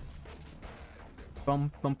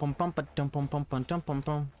 Bum bum bum bum ba dum bum bum bum dum bum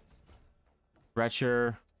bum.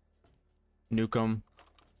 Retcher. Nuke 'em.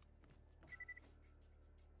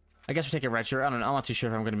 I guess we take a Retcher. I don't know. I'm not too sure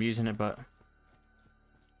if I'm going to be using it, but...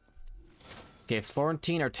 Okay,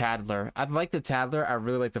 Florentine or Tadler? I'd like the Tadler. I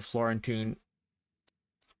really like the Florentine.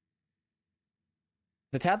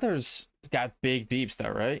 The Tadler's got big deeps,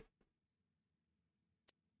 though, right?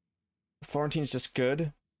 Florentine's just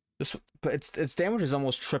good. But its damage is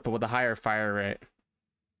almost triple with a higher fire rate.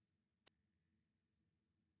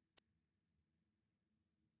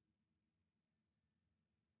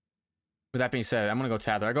 With that being said, I'm gonna go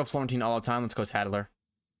Tadler. I go Florentine all the time. Let's go Tadler.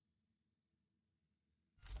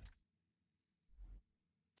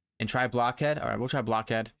 And try Blockhead. All right, we'll try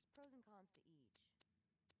Blockhead.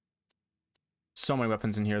 So many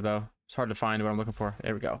weapons in here, though. It's hard to find what I'm looking for.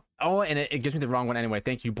 There we go. Oh, and it gives me the wrong one anyway.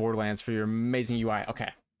 Thank you, Borderlands, for your amazing UI.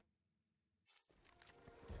 Okay.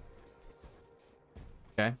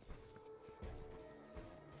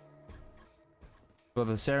 Go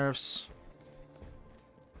to the Seraphs.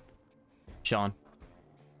 Sean.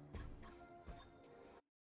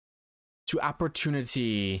 To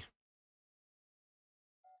opportunity.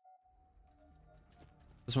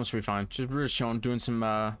 This one should be fine. Just we're showing doing some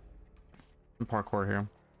parkour here.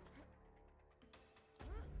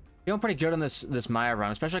 Feeling pretty good on this Maya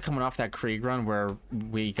run, especially coming off that Krieg run where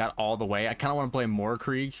we got all the way. I kind of want to play more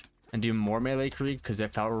Krieg and do more melee Krieg because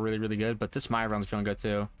it felt really, really good. But this Maya run's feeling good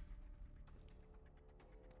too.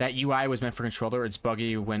 That UI was meant for controller. It's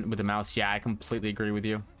buggy when with the mouse. Yeah, I completely agree with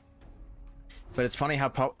you. But it's funny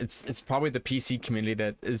how it's probably the PC community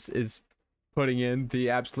that is putting in the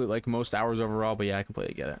absolute like most hours overall. But yeah, I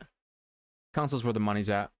completely get it. Console's where the money's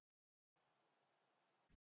at.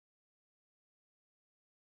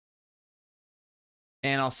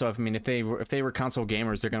 And also, I mean, if they were console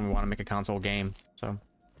gamers, they're gonna want to make a console game. So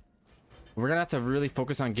we're gonna have to really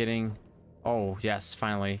focus on getting. Oh yes,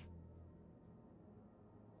 finally.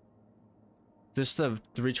 Just the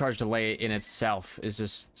recharge delay in itself is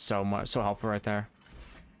just so helpful right there.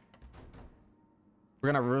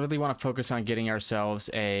 We're gonna really want to focus on getting ourselves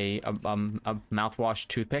a mouthwash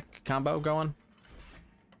toothpick combo going.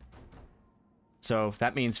 So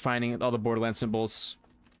that means finding all the Borderlands symbols.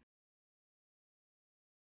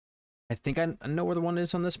 I think I know where the one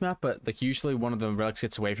is on this map, but like usually one of the relics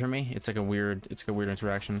gets away from me. It's like a weird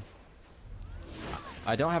interaction.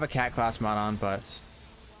 I don't have a cat class mod on, but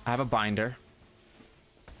I have a binder.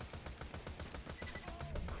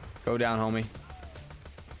 Go down, homie.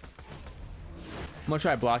 I'm gonna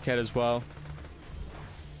try blockhead as well.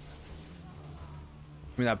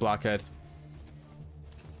 Give me that blockhead.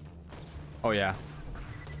 Oh yeah,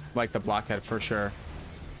 like the blockhead for sure.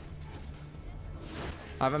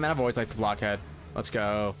 I've always liked the blockhead. Let's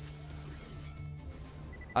go.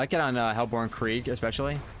 I like it on Hellborn Krieg,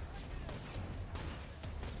 especially.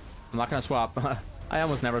 I'm not gonna swap. I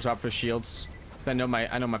almost never swap for shields. I know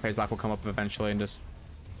my face lock will come up eventually and just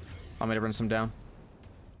allow me to run some down.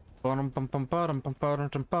 Oh, I want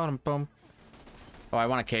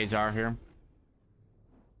a Kazar here.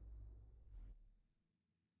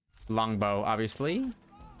 Longbow, obviously.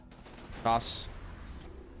 Toss.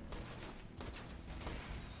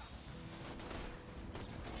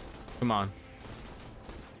 Come on.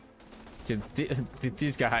 Dude,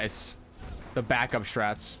 these guys. The backup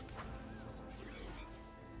strats.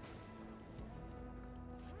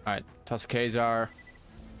 Alright, toss a Kazar.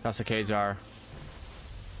 Toss a Kazar.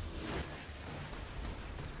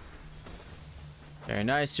 Very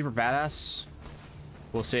nice, super badass.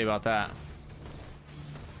 We'll see about that.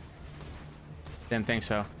 Didn't think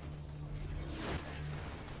so.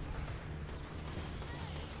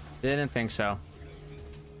 Didn't think so.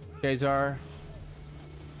 Kazar.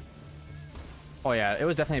 Oh yeah, it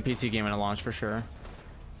was definitely a PC game when it launched for sure.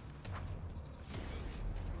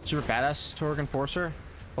 Super badass Torg Enforcer.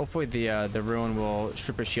 Hopefully the ruin will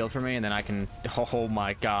strip a shield for me and then I can. Oh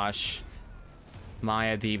my gosh.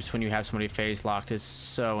 Maya Deeps when you have somebody phase locked is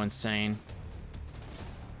so insane.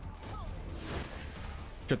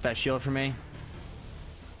 Strip that shield for me.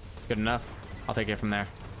 Good enough. I'll take it from there.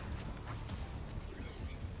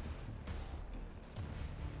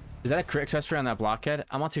 Is that a crit accessory on that blockhead?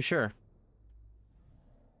 I'm not too sure.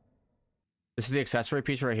 This is the accessory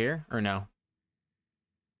piece right here, or no?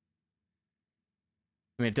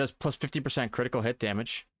 I mean, it does plus 50% critical hit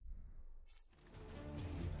damage.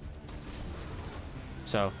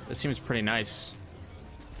 So, it seems pretty nice.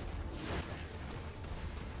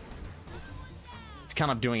 It's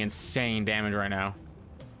kind of doing insane damage right now.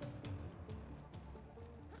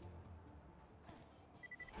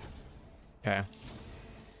 Okay.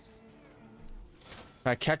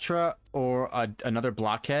 Ketra or another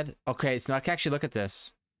blockhead. Okay, so I can actually look at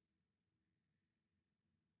this.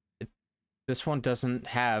 This one doesn't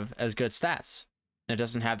have as good stats. It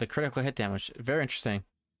doesn't have the critical hit damage. Very interesting.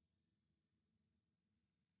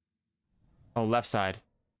 Oh, left side.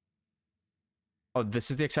 Oh,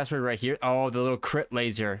 this is the accessory right here. Oh, the little crit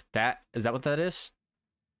laser. Is that what that is?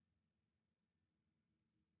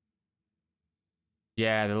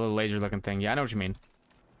 Yeah, the little laser looking thing. Yeah, I know what you mean.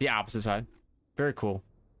 The opposite side. Very cool.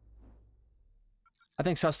 I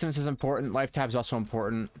think sustenance is important. Life tab is also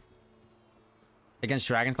important. Against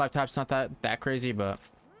dragons, life tab's not that crazy, but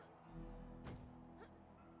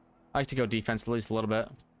I like to go defense at least a little bit.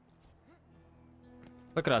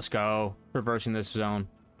 Look at us go, reversing this zone.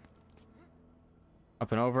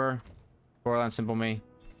 Up and over. Borderlands symbol me.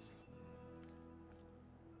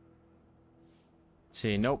 Let's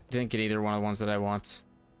see, nope, didn't get either one of the ones that I want.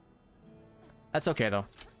 That's okay though.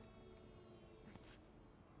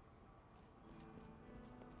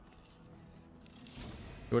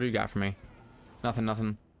 What do you got for me? Nothing,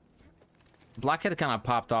 nothing. Blackhead kind of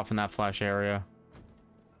popped off in that flash area.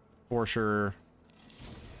 For sure.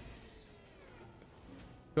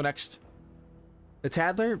 Go next. The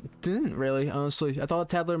Taddler didn't really, honestly. I thought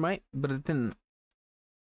the Taddler might, but it didn't.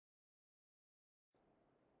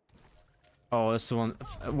 Oh, this is one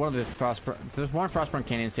of the Frostburn. There's one Frostburn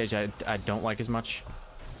Canyon stage I don't like as much.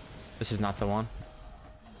 This is not the one.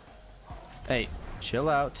 Hey, chill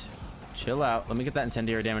out. Chill out. Let me get that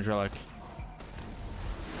incendiary damage relic.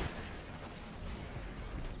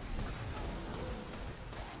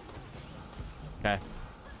 Okay.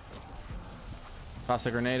 Toss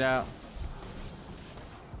a grenade out.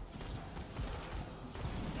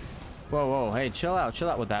 Whoa, whoa. Hey, chill out. Chill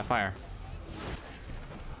out with that fire.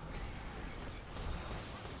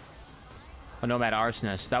 A Nomad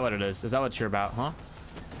Arsonist. Is that what it is? Is that what you're about, huh?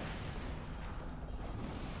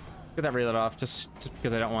 Get that reload off, just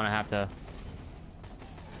because I don't want to have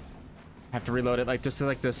to reload it like just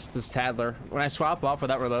like this Taddler. When I swap off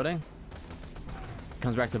without reloading, it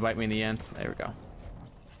comes back to bite me in the end. There we go.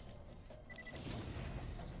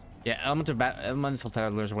 Yeah, Elemental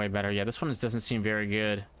Taddlers are way better. Yeah, this one doesn't seem very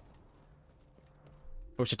good.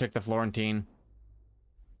 Wish I took the Florentine.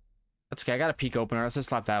 That's okay. I got a peak opener. Let's just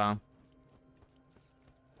slap that on.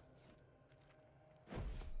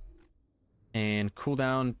 And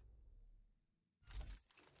cooldown.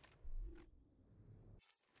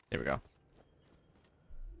 There we go.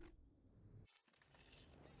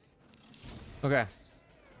 Okay.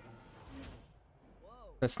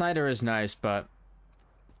 The Snyder is nice, but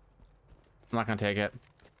I'm not gonna take it.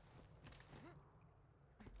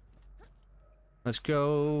 Let's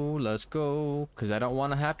go, because I don't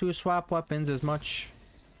want to have to swap weapons as much.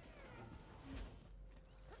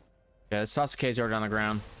 Yeah, Sasuke's already on the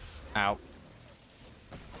ground. Ow.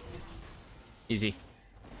 Easy.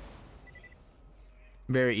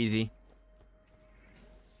 Very easy.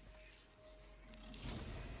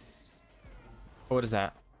 Oh, what is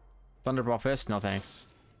that? Thunderball Fist? No thanks.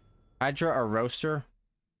 Hydra or Roaster?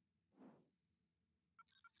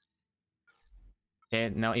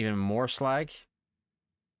 Okay, now even more slag.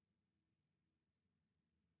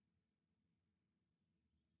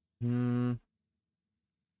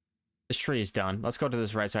 This tree is done. Let's go to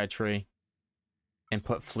this right side tree and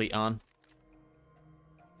put Fleet on.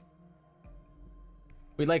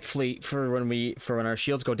 We like Fleet for when our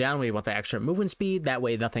shields go down. We want the extra movement speed. That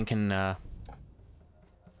way, nothing can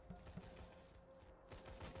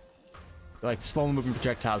like slow moving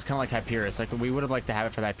projectiles, kind of like Hyperius. Like we would have liked to have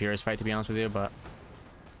it for that Hyperius fight, to be honest with you, but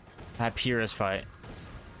Hyperius fight,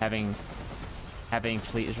 having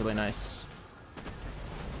Fleet is really nice.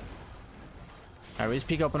 All right, we just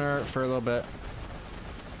peek opener for a little bit.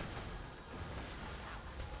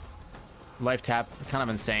 Life tap, kind of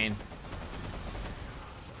insane.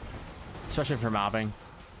 Especially for mobbing.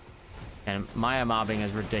 And Maya mobbing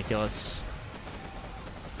is ridiculous.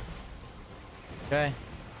 Okay.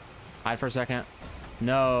 Hide for a second.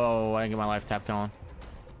 No, I didn't get my life tap going.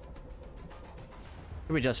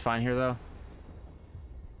 We'll be just fine here, though.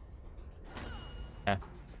 Yeah.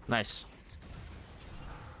 Nice.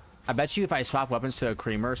 I bet you if I swap weapons to a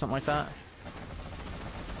Creamer or something like that,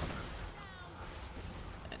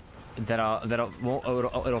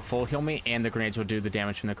 it'll full heal me, and the grenades will do the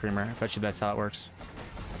damage from the Creamer. I bet you that's how it works.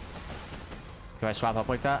 Do I swap up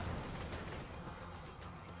like that?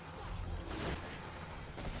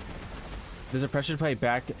 There's a pressure plate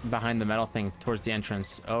back behind the metal thing towards the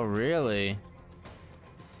entrance. Oh, really?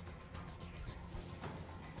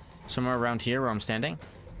 Somewhere around here where I'm standing?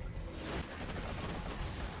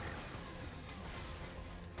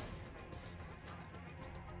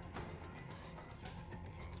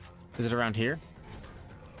 Is it around here?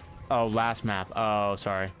 Oh, last map. Oh,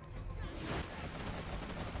 sorry.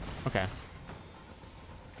 Okay.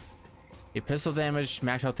 The pistol damage,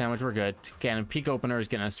 max health damage, we're good. Again, peak opener is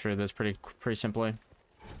getting us through this pretty simply.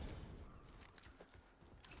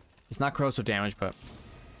 It's not corrosive damage, but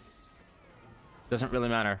doesn't really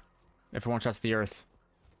matter if it one-shots the earth.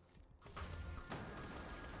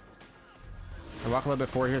 I walk a little bit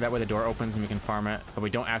forward here, that way the door opens and we can farm it, but we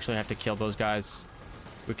don't actually have to kill those guys.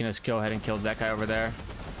 We can just go ahead and kill that guy over there.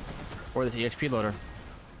 Or this EXP loader.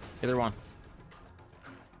 Either one.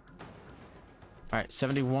 Alright,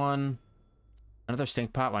 71. Another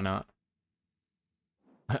stink pot, why not?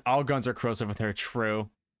 All guns are corrosive with her, true.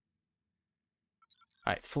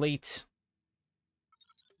 Alright, Fleet.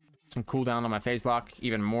 Some cooldown on my phase lock,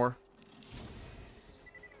 even more.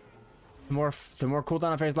 The more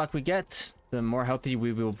cooldown on phase lock we get, the more healthy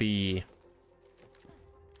we will be.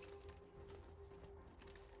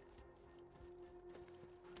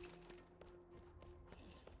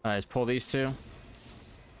 Let's pull these two.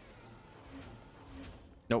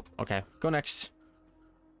 Nope. Okay. Go next.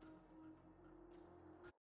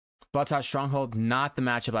 Bloodshot Stronghold, not the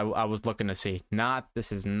matchup I was looking to see.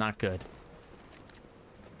 This is not good.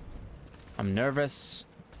 I'm nervous.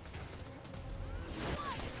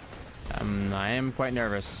 I am quite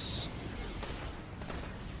nervous.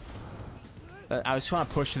 I just want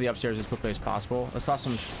to push to the upstairs as quickly as possible. Let's toss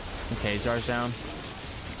some Khazars down.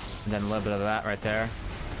 And then a little bit of that right there.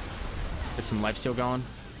 Get some lifesteal going.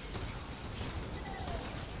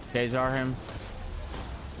 Khazar him.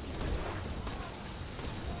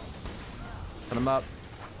 Put him up.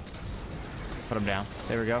 Put him down.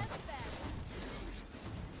 There we go.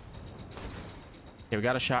 Okay, we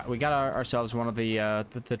got a shot. We got ourselves one of the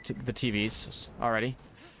TVs already.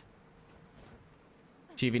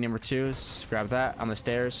 TV number 2. Let's grab that on the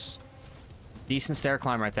stairs. Decent stair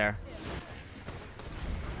climb right there.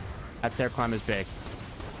 That stair climb is big.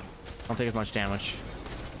 Don't take as much damage.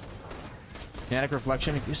 Kinetic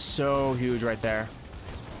reflection is so huge right there.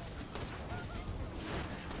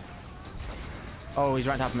 Oh, he's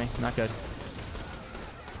right on top of me. Not good.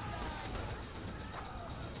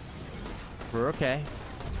 We're okay.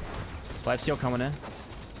 Lifesteal coming in.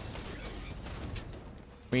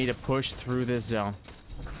 We need to push through this zone.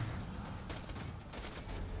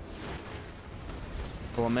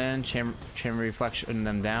 Pull them in. Chain reflection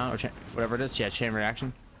them down. Or whatever it is. Yeah, chain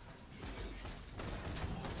reaction.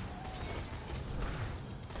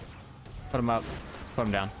 Put them up. Put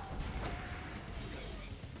them down.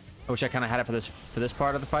 I wish I kind of had it for this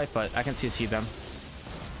part of the fight, but I can CC them.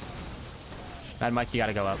 Mad Mike, you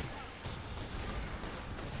gotta go up.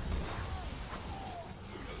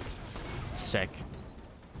 Sick.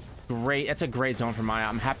 Great. That's a great zone for Maya.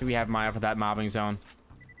 I'm happy we have Maya for that mobbing zone.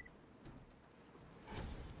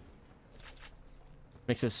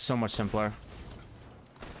 Makes it so much simpler.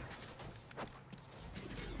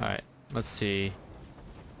 Alright, let's see.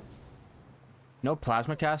 No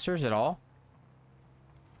plasma casters at all?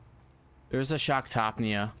 There's a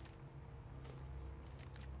Shocktopnia.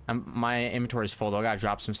 My inventory is full though. I gotta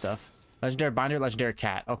drop some stuff. Legendary Binder, Legendary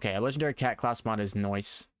Cat. Okay, a Legendary Cat class mod is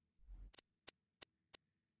nice.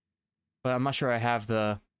 But I'm not sure I have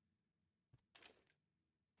the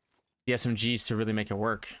SMGs to really make it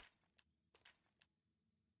work.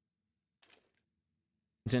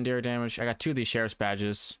 Incendiary damage. I got 2 of these Sheriff's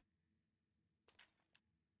badges.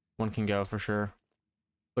 One can go for sure.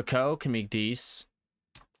 Laco can make D's.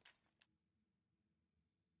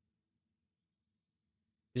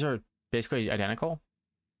 These are basically identical.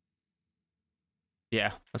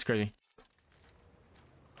 Yeah, that's crazy.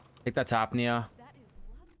 Take that Topnia.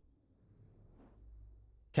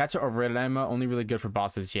 Cats are overrated ammo, only really good for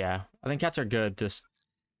bosses. Yeah, I think cats are good, just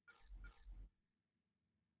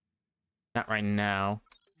not right now.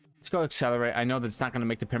 Let's go accelerate. I know that it's not going to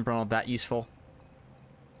make the Pimpernel that useful.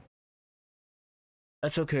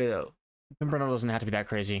 That's okay though. Pimpernel doesn't have to be that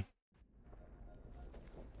crazy.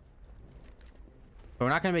 But we're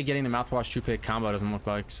not going to be getting the mouthwash 2-pick combo, doesn't look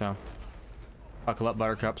like, so buckle up,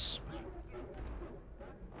 buttercups.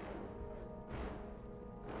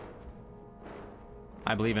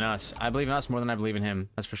 I believe in us. I believe in us more than I believe in him.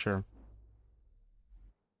 That's for sure.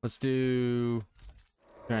 Let's do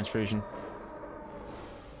transfusion.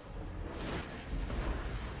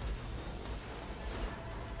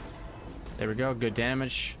 There we go. Good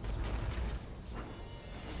damage.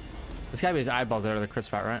 This gotta be his eyeballs that are the crit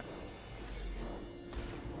spot, right?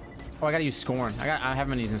 Oh, I gotta use Scorn. I haven't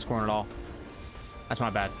been using Scorn at all. That's my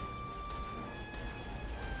bad.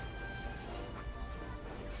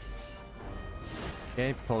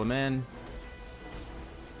 Okay, pull him in.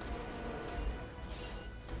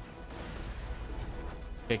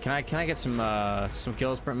 Okay, can I get some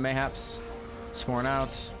kills, mayhaps? Scorn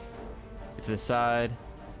out. Get to the side.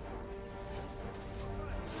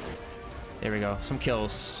 There we go. Some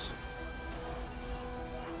kills.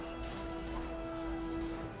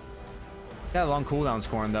 Got a long cooldown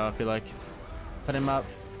Scorn though, I feel like. Put him up.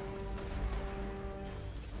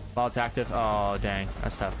 While it's active. Oh dang,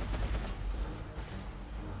 that's tough.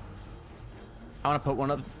 I want to put one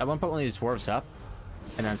of these dwarves up,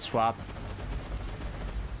 and then swap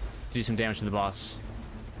to do some damage to the boss.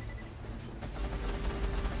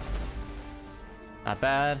 Not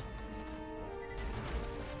bad.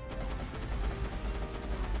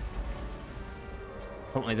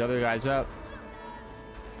 Put one of these other guys up.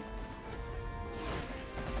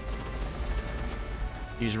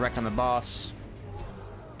 Use wreck on the boss,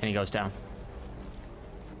 and he goes down.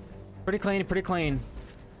 Pretty clean, pretty clean.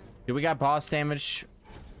 Do we got boss damage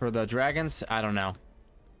for the dragons? I don't know.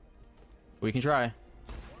 We can try.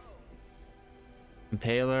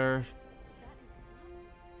 Impaler.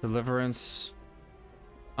 Deliverance.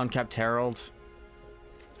 Uncapped Herald.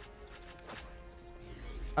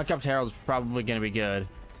 Uncapped Herald's probably gonna be good.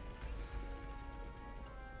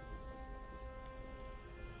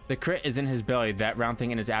 The crit is in his belly, that round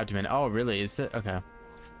thing in his abdomen. Oh, really? Is it? Okay.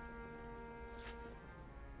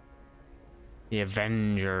 The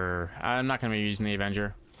Avenger. I'm not going to be using the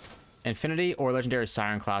Avenger. Infinity or Legendary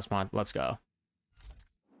Siren class mod. Let's go.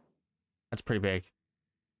 That's pretty big.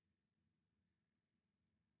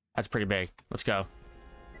 That's pretty big. Let's go.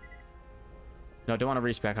 No, don't want to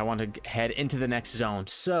respec. I want to head into the next zone.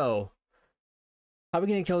 So, how are we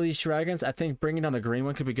going to kill these dragons? I think bringing down the green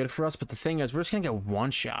one could be good for us. But the thing is, we're just going to get one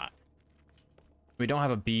shot. We don't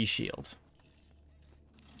have a B shield.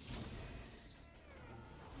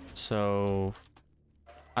 So,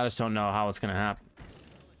 I just don't know how it's going to happen.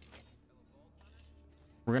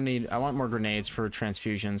 We're going to need... I want more grenades for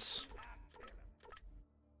transfusions.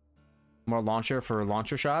 More launcher for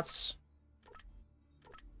launcher shots.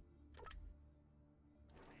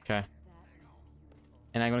 Okay.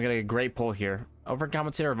 And I'm going to get a great pull here.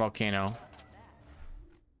 Overcompensator or Volcano.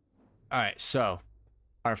 Alright, so.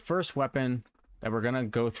 Our first weapon that we're going to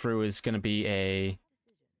go through is going to be a...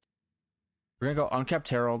 We're going to go Uncapped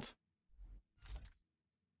Herald.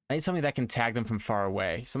 I need something that can tag them from far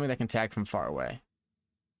away. Something that can tag from far away.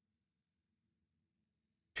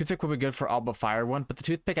 Toothpick will be good for all but fire one, but the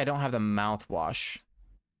toothpick, I don't have the mouthwash.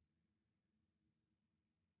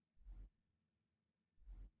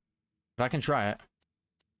 But I can try it.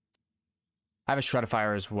 I have a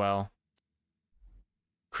Stratifier as well.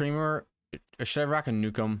 Creamer, or should I rock a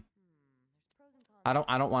Nukem? I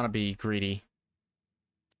don't want to be greedy.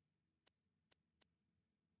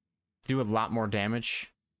 Do a lot more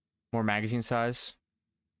damage. More magazine size.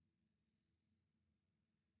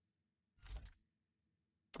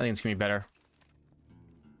 I think it's gonna be better.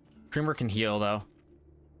 Creamer can heal though.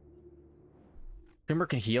 Creamer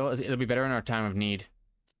can heal. It'll be better in our time of need.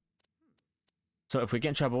 So if we get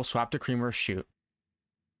in trouble, swap to Creamer, shoot.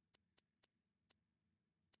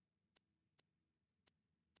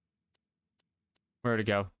 Where'd it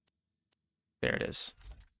go? There it is.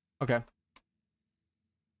 Okay.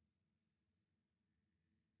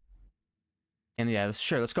 And yeah,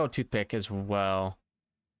 sure, let's go Toothpick as well.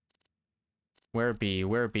 Where it be?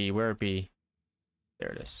 Where it be? Where it be? There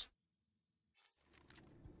it is.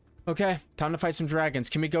 Okay, time to fight some dragons.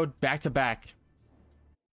 Can we go back to back?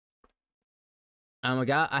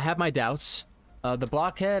 I have my doubts. The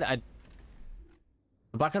blockhead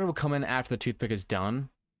will come in after the toothpick is done.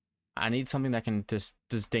 I need something that can just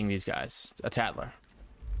ding these guys. A Tattler.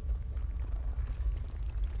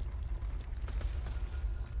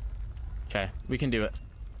 Okay, we can do it.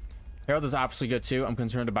 Herald is obviously good too. I'm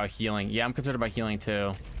concerned about healing. Yeah, I'm concerned about healing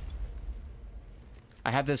too.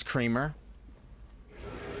 I have this Creamer.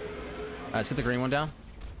 Let's get the green one down.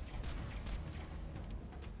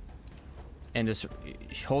 And just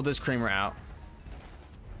hold this Creamer out.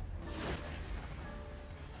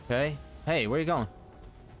 Okay. Hey, where are you going?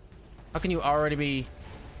 How can you already be...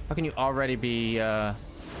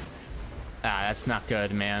 that's not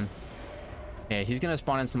good, man. Yeah, he's gonna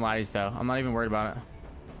spawn in some laddies, though. I'm not even worried about it.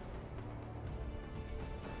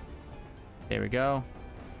 There we go.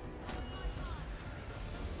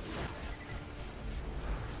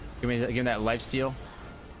 Give me that lifesteal.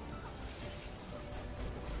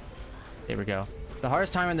 There we go. The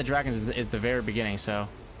hardest time in the dragons is the very beginning, so...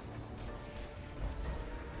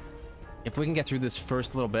 If we can get through this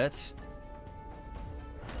first little bit...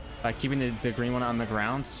 By keeping the green one on the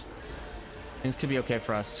ground... Things could be okay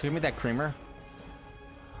for us. Give me that Creamer.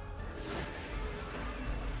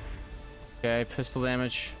 Okay, pistol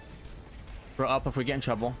damage. Throw up if we get in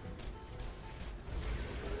trouble.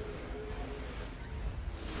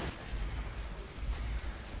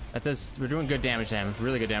 That does... We're doing good damage, damn.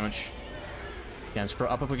 Really good damage. Again,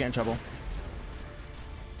 scroll up if we get in trouble.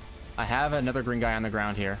 I have another green guy on the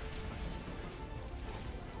ground here.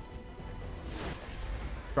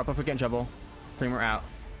 Drop up if we get in trouble. Creamer out.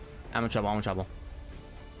 I'm in trouble, I'm in trouble.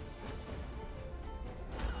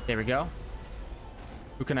 There we go.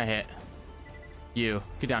 Who can I hit? You.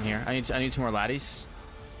 Get down here. I need some more laddies.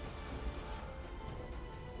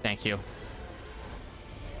 Thank you.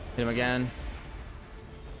 Hit him again.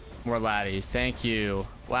 More laddies. Thank you.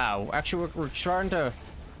 Wow. Actually, we're starting to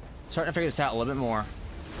figure this out a little bit more.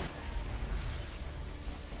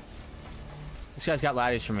 This guy's got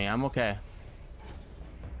laddies for me. I'm okay.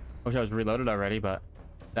 Wish I was reloaded already, but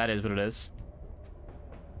that is what it is.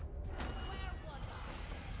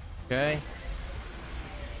 Okay.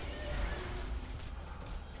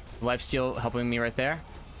 Lifesteal helping me right there.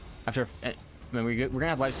 After, I mean, we're gonna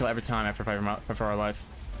have lifesteal every time after 5 for our life.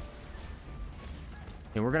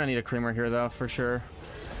 Yeah, we're gonna need a creamer here though, for sure.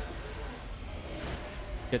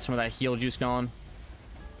 Get some of that heal juice going.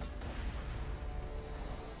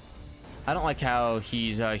 I don't like how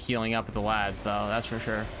he's healing up at the lads though, that's for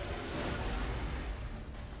sure.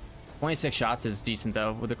 26 shots is decent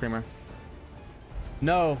though with the creamer.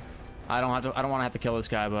 No, I don't want to have to kill this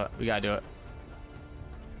guy, but we gotta do it.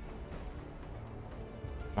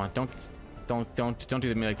 Come on, don't do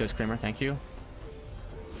to me like this, creamer. Thank you.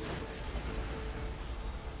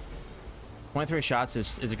 23 shots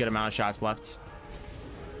is a good amount of shots left.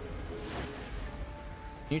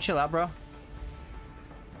 Can you chill out, bro?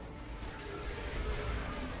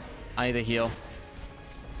 I need to heal.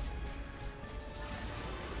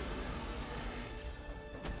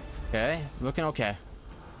 Okay, looking okay.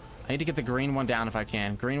 I need to get the green one down if I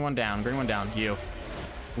can. Green one down, green one down. You.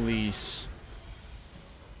 Please.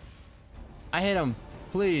 I hit him.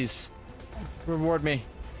 Please. Reward me.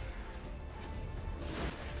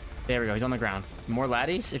 There we go, he's on the ground. More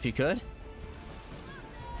laddies, if you could.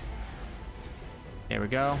 There we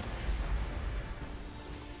go.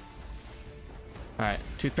 Alright,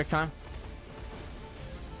 toothpick time.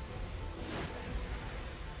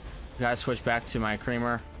 Gotta switch back to my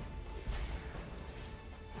creamer.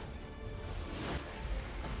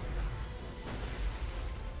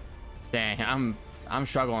 Dang, I'm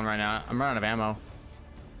struggling right now. I'm running out of ammo.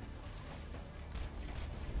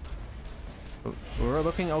 We're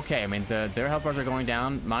looking okay. I mean, their health bars are going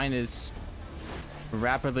down. Mine is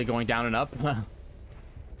rapidly going down and up. I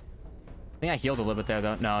think I healed a little bit there,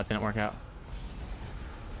 though. No, it didn't work out.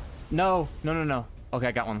 No. Okay,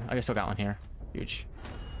 I got one. I still got one here. Huge.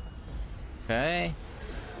 Okay.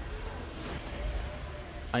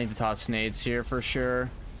 I need to toss nades here for sure.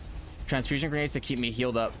 Transfusion grenades to keep me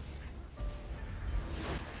healed up.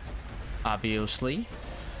 Obviously.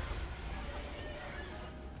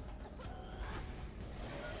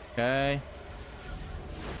 Okay.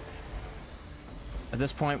 At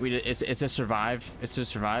this point, it's a survive. It's a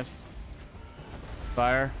survive.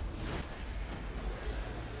 Fire.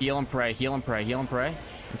 Heal and pray. Heal and pray. Heal and pray.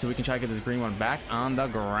 Until we can try to get this green one back on the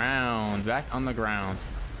ground. Back on the ground.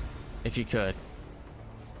 If you could.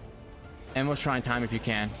 Ammo shrine time if you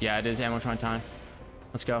can. Yeah, it is ammo shrine time.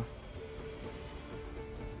 Let's go.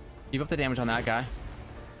 Keep up the damage on that guy.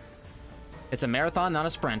 It's a marathon, not a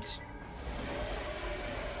sprint.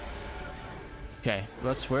 Okay,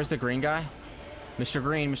 where's the green guy? Mr.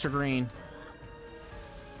 Green, Mr. Green.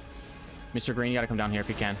 Mr. Green, you gotta come down here if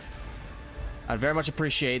you can. I'd very much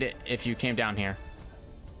appreciate it if you came down here.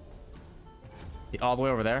 All the way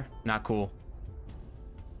over there? Not cool.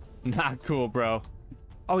 Not cool, bro.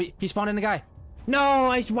 Oh, he spawned in the guy. No,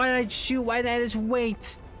 why did I shoot? Why did I just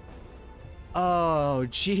wait? Oh,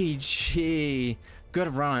 GG. Good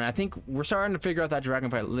run. I think we're starting to figure out that dragon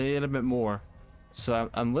fight a little bit more. So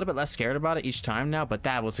I'm a little bit less scared about it each time now, but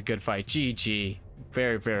that was a good fight. GG.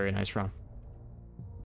 Very, very nice run.